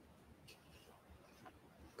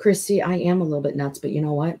 Christy, I am a little bit nuts, but you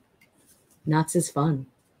know what? Nuts is fun.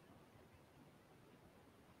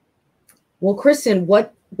 Well, Kristen,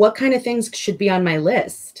 what kind of things should be on my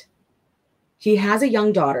list? He has a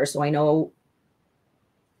young daughter, so I know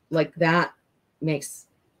like that makes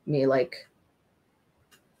me like,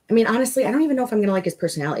 I mean, honestly, I don't even know if I'm going to like his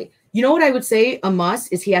personality. You know what I would say a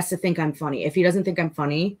must is he has to think I'm funny. If he doesn't think I'm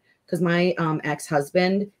funny, because my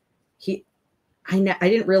ex-husband, I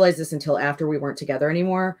didn't realize this until after we weren't together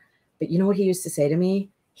anymore. But you know what he used to say to me?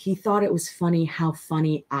 He thought it was funny how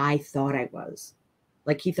funny I thought I was.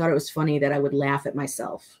 Like he thought it was funny that I would laugh at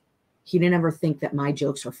myself. He didn't ever think that my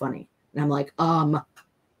jokes were funny. And I'm like,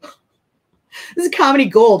 This is comedy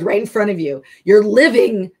gold right in front of you. You're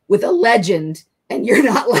living with a legend and you're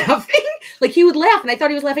not laughing. Like he would laugh and I thought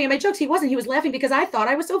he was laughing at my jokes. He wasn't. He was laughing because I thought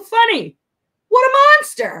I was so funny. What a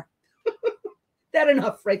monster. That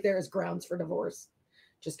enough right there is grounds for divorce.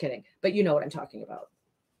 Just kidding. But you know what I'm talking about.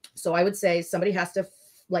 So I would say somebody has to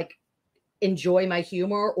like enjoy my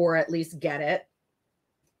humor or at least get it.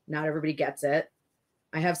 Not everybody gets it.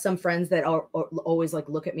 I have some friends that are always like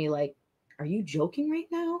look at me like, are you joking right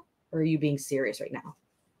now? Or are you being serious right now?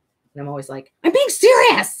 And I'm always like, I'm being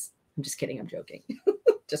serious. I'm just kidding. I'm joking.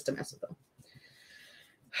 Just to mess with them.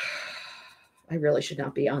 I really should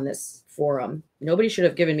not be on this forum. Nobody should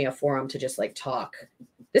have given me a forum to just like talk.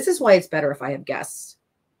 This is why it's better if I have guests.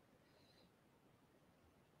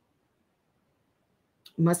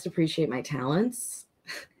 Must appreciate my talents.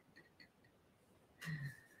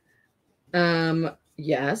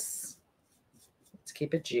 Yes. Let's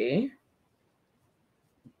keep it G.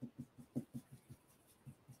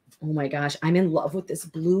 Oh my gosh, I'm in love with this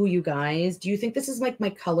blue, you guys. Do you think this is like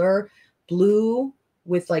my color? Blue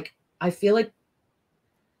with like, I feel like,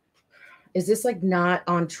 is this like not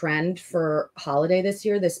on trend for holiday this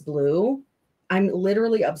year, this blue? I'm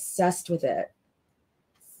literally obsessed with it.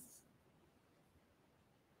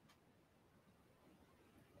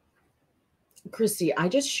 Christy, I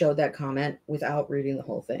just showed that comment without reading the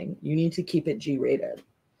whole thing. You need to keep it G-rated.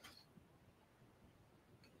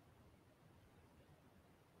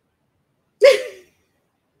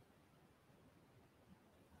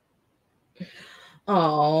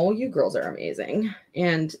 Oh, you girls are amazing.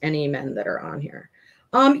 And any men that are on here.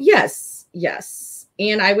 Yes.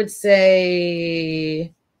 And I would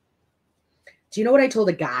say, do you know what I told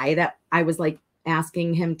a guy that I was like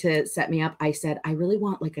asking him to set me up? I said, I really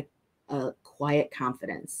want like a quiet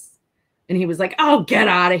confidence. And he was like, oh, get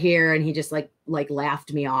out of here. And he just like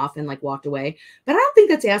laughed me off and like walked away. But I don't think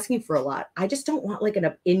that's asking for a lot. I just don't want like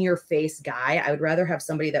an in your face guy. I would rather have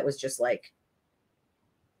somebody that was just like,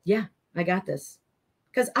 yeah, I got this.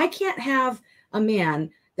 Because I can't have a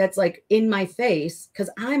man that's like in my face because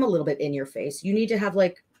I'm a little bit in your face. You need to have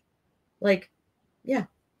like, yeah,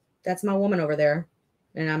 that's my woman over there.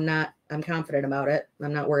 And I'm confident about it.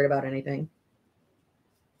 I'm not worried about anything.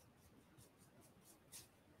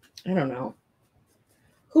 I don't know.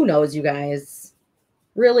 Who knows, you guys?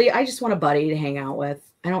 Really, I just want a buddy to hang out with.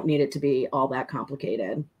 I don't need it to be all that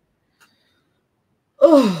complicated.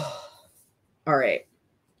 Oh, all right,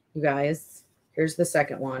 you guys. Here's the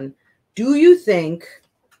second one. Do you think,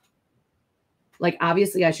 like,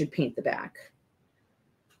 obviously I should paint the back.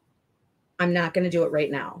 I'm not going to do it right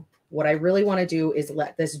now. What I really want to do is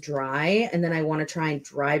let this dry, and then I want to try and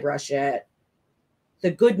dry brush it.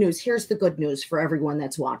 The good news, here's the good news for everyone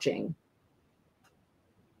that's watching.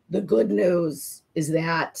 The good news is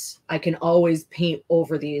that I can always paint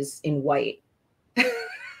over these in white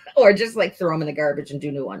or just like throw them in the garbage and do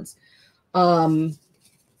new ones.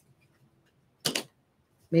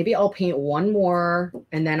 Maybe I'll paint one more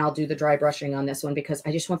and then I'll do the dry brushing on this one because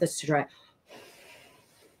I just want this to dry.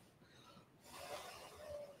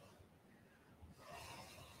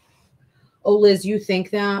 Oh, Liz, you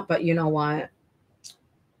think that, but you know what?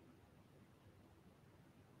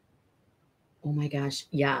 Oh my gosh.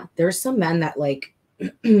 Yeah. There's some men that like,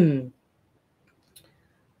 like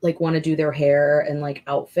want to do their hair and like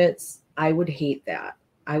outfits. I would hate that.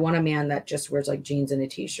 I want a man that just wears like jeans and a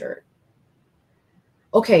t-shirt.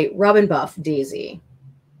 Okay, Rub and Buff, Daisy.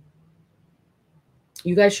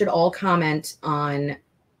 You guys should all comment on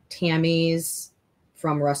Tammy's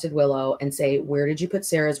from Rusted Willow and say, where did you put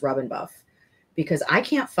Sarah's Rub and Buff? Because I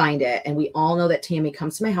can't find it. And we all know that Tammy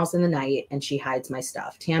comes to my house in the night and she hides my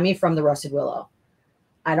stuff. Tammy from the Rusted Willow.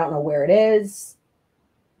 I don't know where it is,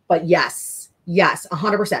 but yes,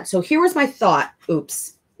 100%. So here was my thought.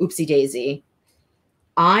 Oopsie daisy.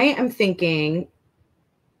 I am thinking,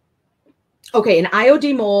 okay, an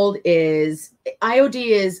IOD mold is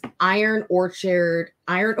Iron Orchard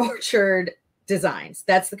Designs.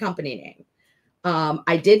 That's the company name.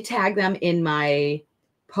 I did tag them in my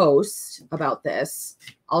post about this.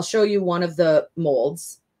 I'll show you one of the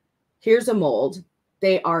molds. Here's a mold.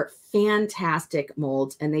 They are fantastic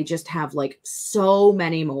molds and they just have like so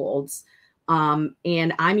many molds.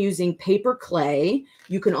 And I'm using paper clay.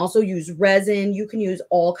 You can also use resin. You can use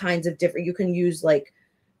all kinds of different, you can use like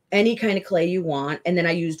any kind of clay you want. And then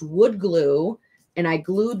I used wood glue and I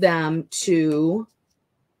glued them to,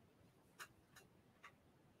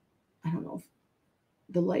 I don't know if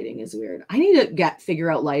the lighting is weird. I need to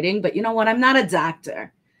figure out lighting, but you know what? I'm not a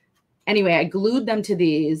doctor. Anyway, I glued them to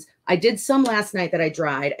these. I did some last night that I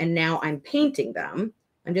dried and now I'm painting them.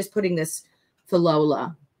 I'm just putting this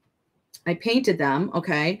Philoloa I painted them.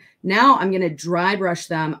 Okay. Now I'm going to dry brush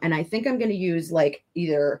them. And I think I'm going to use like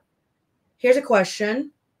either, here's a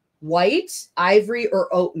question, white, ivory,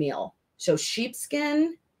 or oatmeal. So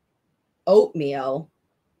sheepskin, oatmeal.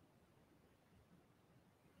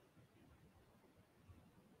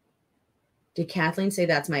 Did Kathleen say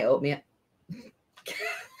that's my oatmeal?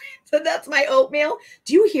 So that's my oatmeal.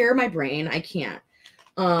 Do you hear my brain? I can't.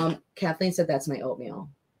 Kathleen said that's my oatmeal.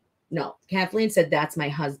 No, Kathleen said that's my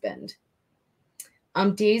husband.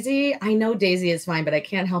 Daisy, I know Daisy is fine, but I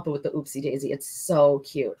can't help it with the oopsie daisy. It's so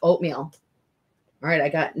cute. Oatmeal. All right, I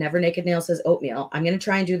got Never Naked Nail says oatmeal. I'm going to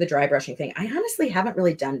try and do the dry brushing thing. I honestly haven't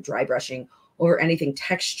really done dry brushing or anything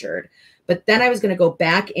textured, but then I was going to go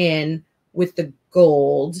back in with the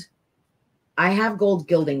gold. I have gold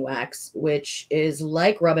gilding wax, which is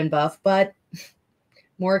like Rub and Buff, but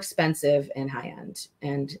more expensive and high end.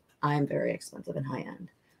 And I'm very expensive and high end.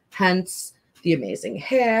 Hence the amazing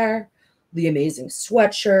hair, the amazing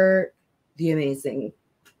sweatshirt, the amazing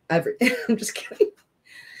everything. I'm just kidding.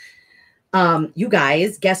 You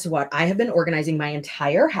guys, guess what? I have been organizing my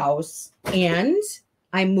entire house and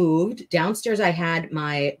I moved downstairs. I had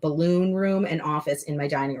my balloon room and office in my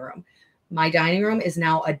dining room. My dining room is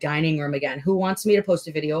now a dining room again. Who wants me to post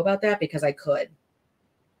a video about that? Because I could.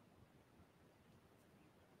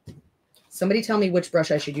 Somebody tell me which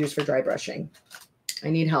brush I should use for dry brushing.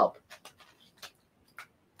 I need help.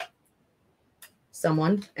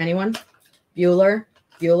 Someone? Anyone? Bueller?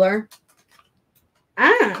 Bueller?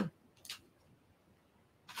 Ah!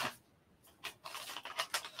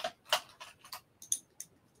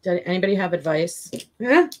 Did anybody have advice?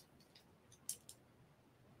 Yeah.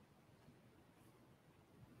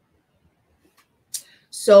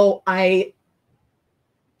 So a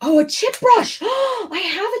chip brush. Oh, I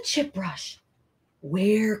have a chip brush.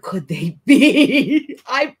 Where could they be?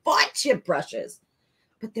 I bought chip brushes,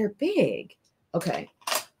 but they're big. Okay.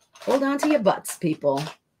 Hold on to your butts, people.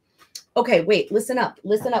 Okay, wait, listen up.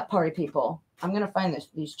 Listen up, party people. I'm going to find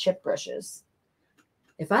these chip brushes.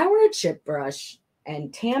 If I were a chip brush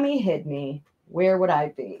and Tammy hid me, where would I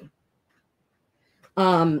be?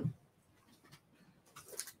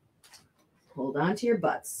 Hold on to your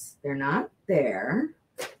butts. They're not there.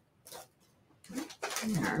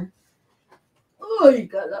 There. Oh, you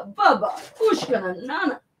got a baba. Ushka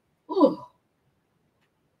nana. Oh.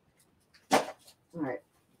 All right.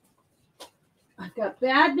 I've got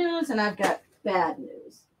bad news and I've got bad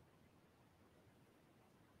news.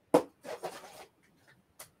 I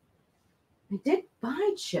did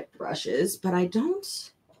buy chip brushes, but I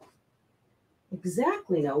don't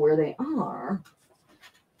exactly know where they are.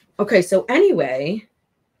 Okay, so anyway.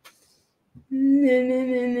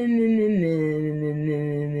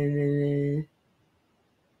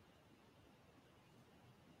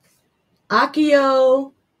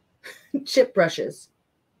 Accio chip brushes.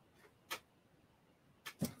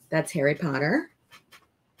 That's Harry Potter.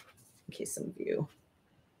 In case some of you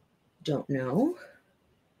don't know.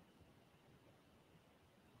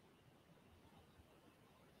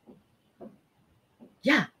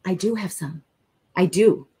 Yeah, I do have some. I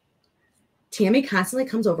do. Tammy constantly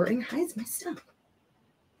comes over and hides my stuff.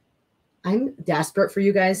 I'm desperate for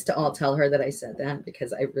you guys to all tell her that I said that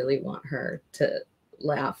because I really want her to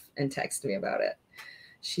laugh and text me about it.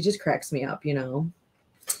 She just cracks me up, you know.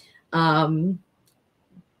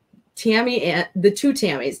 Tammy and the two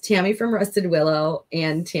Tammys, Tammy from Rusted Willow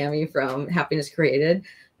and Tammy from Happiness Created,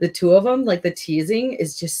 the two of them, like the teasing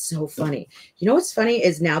is just so funny. You know what's funny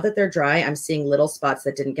is now that they're dry, I'm seeing little spots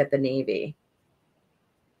that didn't get the navy.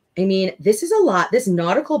 I mean, this is a lot. This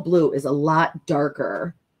nautical blue is a lot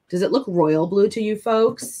darker. Does it look royal blue to you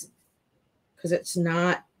folks? Because it's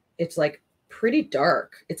not, it's like pretty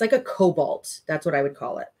dark. It's like a cobalt. That's what I would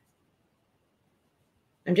call it.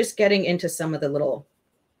 I'm just getting into some of the little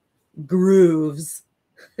grooves.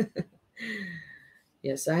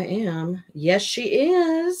 Yes, I am. Yes, she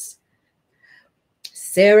is.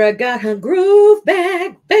 Sarah got her groove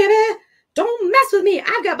back, baby. Don't mess with me.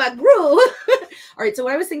 I've got my groove. All right. So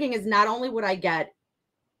what I was thinking is not only would I get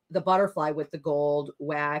the butterfly with the gold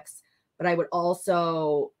wax, but I would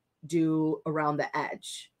also do around the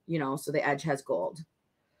edge, you know, so the edge has gold.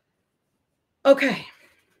 Okay.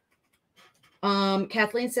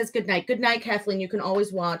 Kathleen says good night. Good night, Kathleen. You can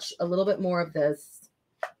always watch a little bit more of this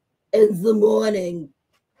in the morning.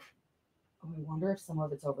 Oh, I wonder if some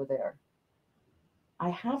of it's over there. I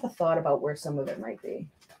have a thought about where some of it might be.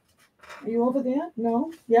 Are you over there?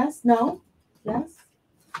 No? Yes? No? Yes?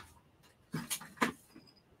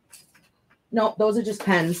 No, those are just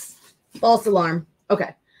pens. False alarm.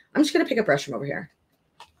 Okay. I'm just going to pick a brush from over here.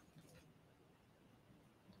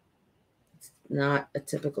 not a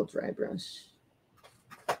typical dry brush.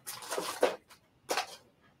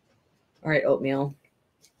 All right, oatmeal.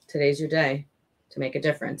 Today's your day to make a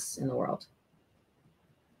difference in the world.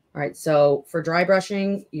 All right, so for dry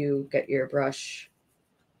brushing, you get your brush,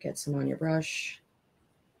 get some on your brush.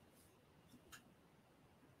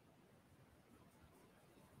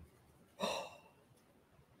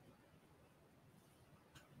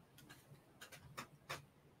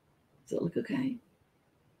 Does it look okay?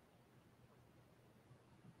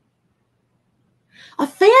 A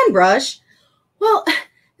fan brush? Well,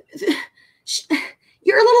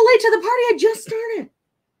 you're a little late to the party. I just started.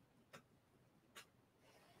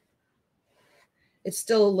 It's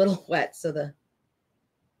still a little wet, so the...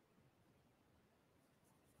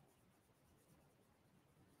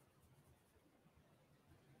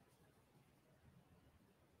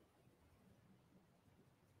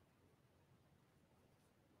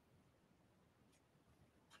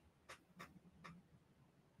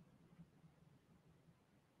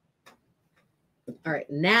 All right,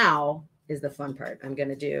 now is the fun part. I'm going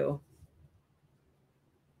to do...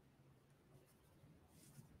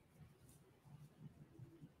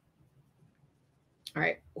 All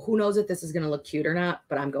right, who knows if this is going to look cute or not,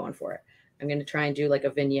 but I'm going for it. I'm going to try and do like a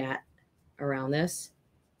vignette around this.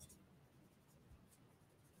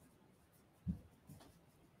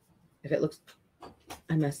 If it looks...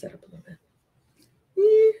 I messed that up a little bit.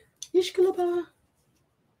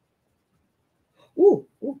 Ooh,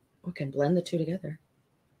 I can blend the two together.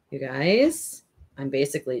 You guys, I'm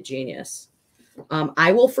basically a genius.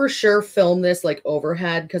 I will for sure film this like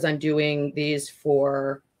overhead because I'm doing these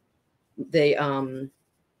for the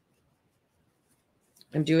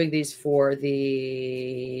I'm doing these for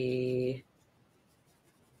the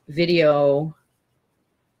video,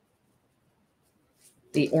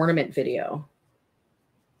 the ornament video.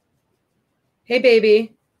 Hey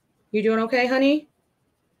baby, you doing okay, honey?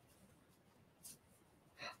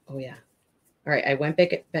 Oh yeah. All right, I went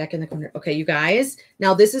back in the corner. Okay, you guys.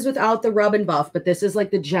 Now this is without the rub and buff, but this is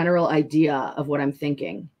like the general idea of what I'm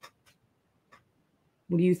thinking.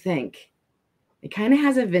 What do you think? It kind of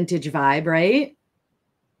has a vintage vibe, right?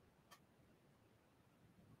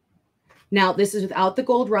 Now this is without the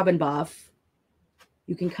gold rub and buff.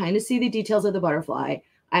 You can kind of see the details of the butterfly.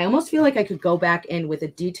 I almost feel like I could go back in with a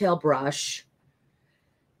detail brush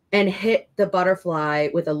and hit the butterfly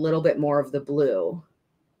with a little bit more of the blue.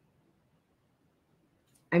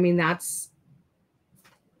 I mean, that's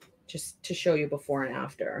just to show you before and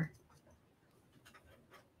after.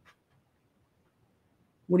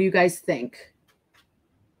 What do you guys think?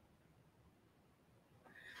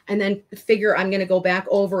 And then figure I'm going to go back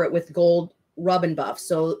over it with gold rub and buff.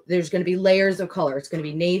 So there's going to be layers of color. It's going to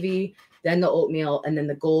be navy, then the oatmeal, and then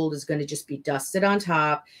the gold is going to just be dusted on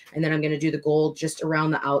top. And then I'm going to do the gold just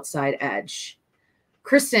around the outside edge.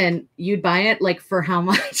 Kristen, you'd buy it like for how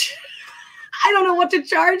much? I don't know what to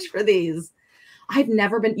charge for these. I've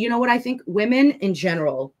never been, you know what? I think women in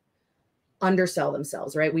general undersell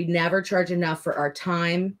themselves, right? We never charge enough for our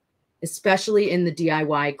time, especially in the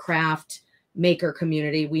DIY craft maker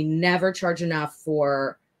community. We never charge enough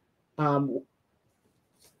for, you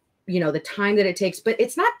know, the time that it takes, but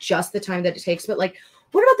it's not just the time that it takes, but like,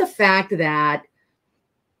 what about the fact that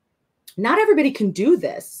not everybody can do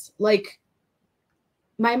this? Like,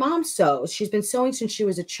 my mom sews. She's been sewing since she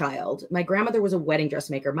was a child. My grandmother was a wedding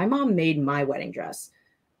dress maker. My mom made my wedding dress.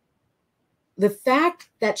 The fact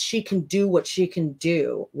that she can do what she can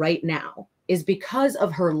do right now is because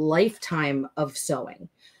of her lifetime of sewing.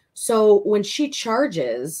 So when she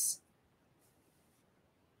charges,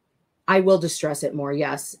 I will distress it more.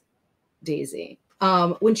 Yes, Daisy.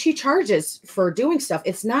 When she charges for doing stuff,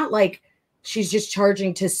 it's not like she's just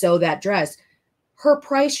charging to sew that dress. Her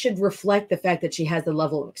price should reflect the fact that she has the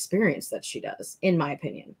level of experience that she does, in my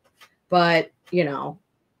opinion. But, you know,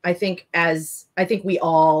 I think we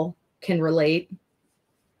all can relate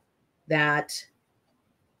that,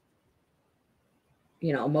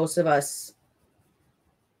 you know, most of us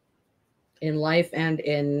in life and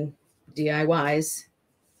in DIYs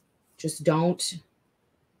just don't.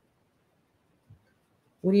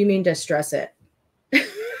 What do you mean distress it?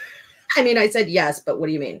 I mean, I said yes, but what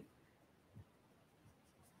do you mean?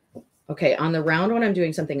 Okay, on the round one, I'm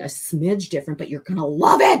doing something a smidge different, but you're going to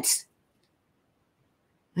love it.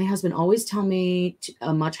 My husband always tell me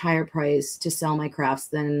a much higher price to sell my crafts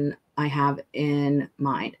than I have in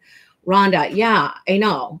mind. Rhonda, yeah, I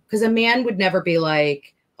know. Because a man would never be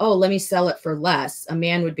like, oh, let me sell it for less. A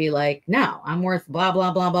man would be like, no, I'm worth blah,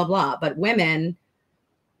 blah, blah, blah, blah. But women,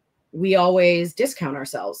 we always discount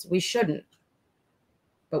ourselves. We shouldn't,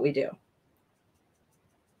 but we do.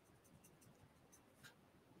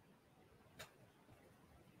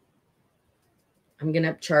 I'm going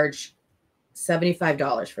to charge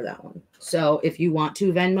 $75 for that one. So if you want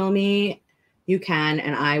to Venmo me, you can,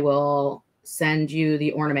 and I will send you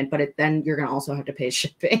the ornament, but then you're going to also have to pay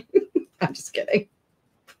shipping. I'm just kidding.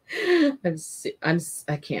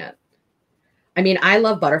 I can't. I mean, I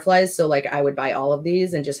love butterflies. So like I would buy all of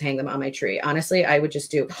these and just hang them on my tree. Honestly, I would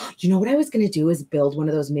just do, you know what I was going to do is build one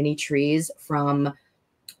of those mini trees from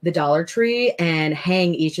the Dollar Tree and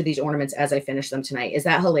hang each of these ornaments as I finish them tonight. Is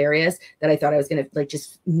that hilarious that I thought I was going to like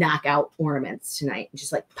just knock out ornaments tonight and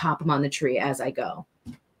just like pop them on the tree as I go?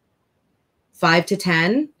 5 to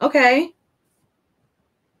 10. Okay.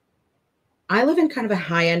 I live in kind of a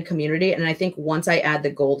high-end community, and I think once I add the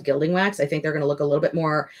gold gilding wax, I think they're going to look a little bit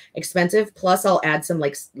more expensive. Plus, I'll add some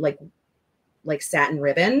like satin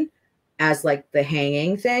ribbon as like the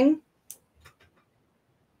hanging thing.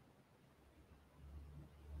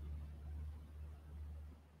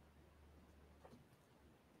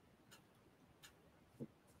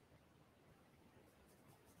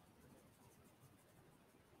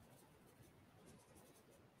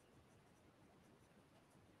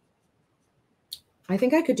 I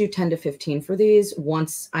think I could do 10 to 15 for these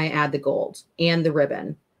once I add the gold and the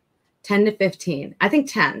ribbon. 10 to 15. I think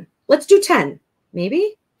 10. Let's do 10.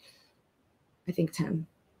 Maybe? I think 10.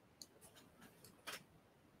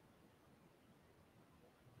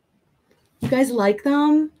 You guys like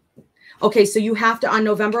them? Okay, so you have to, on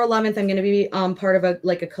November 11th, I'm going to be part of a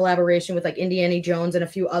collaboration with like Indiana Jones and a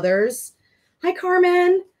few others. Hi,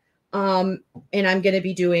 Carmen. And I'm going to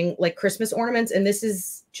be doing like Christmas ornaments. And this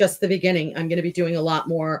is just the beginning. I'm going to be doing a lot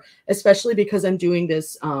more, especially because I'm doing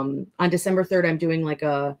this on December 3rd. I'm doing like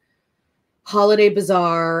a holiday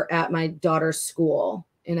bazaar at my daughter's school.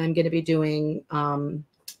 And I'm going to be doing, I'm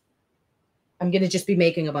going to just be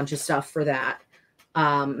making a bunch of stuff for that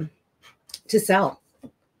to sell.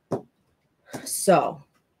 So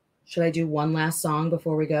should I do one last song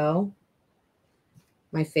before we go?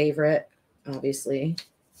 My favorite, obviously.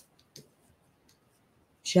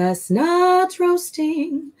 Chestnuts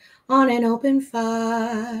roasting on an open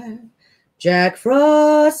fire, Jack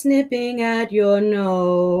Frost nipping at your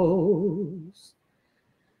nose,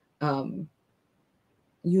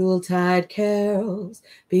 Yuletide carols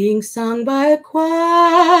being sung by a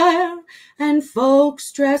choir, and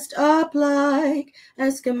folks dressed up like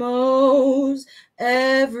Eskimos.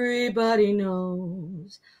 Everybody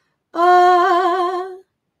knows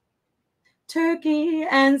turkey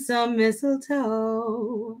and some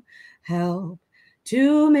mistletoe help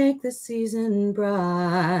to make the season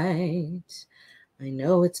bright. I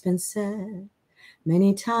know it's been said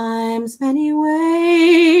many times, many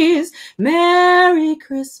ways. Merry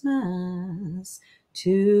Christmas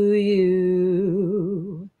to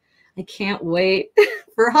you. I can't wait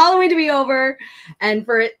for Halloween to be over and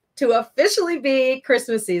for it to officially be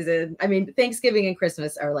Christmas season. I mean, Thanksgiving and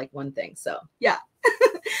Christmas are like one thing. So yeah.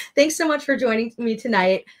 Thanks so much for joining me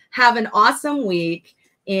tonight. Have an awesome week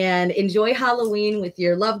and enjoy Halloween with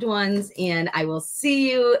your loved ones. And I will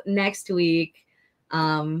see you next week.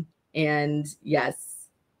 And yes,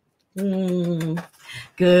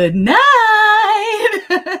 good night.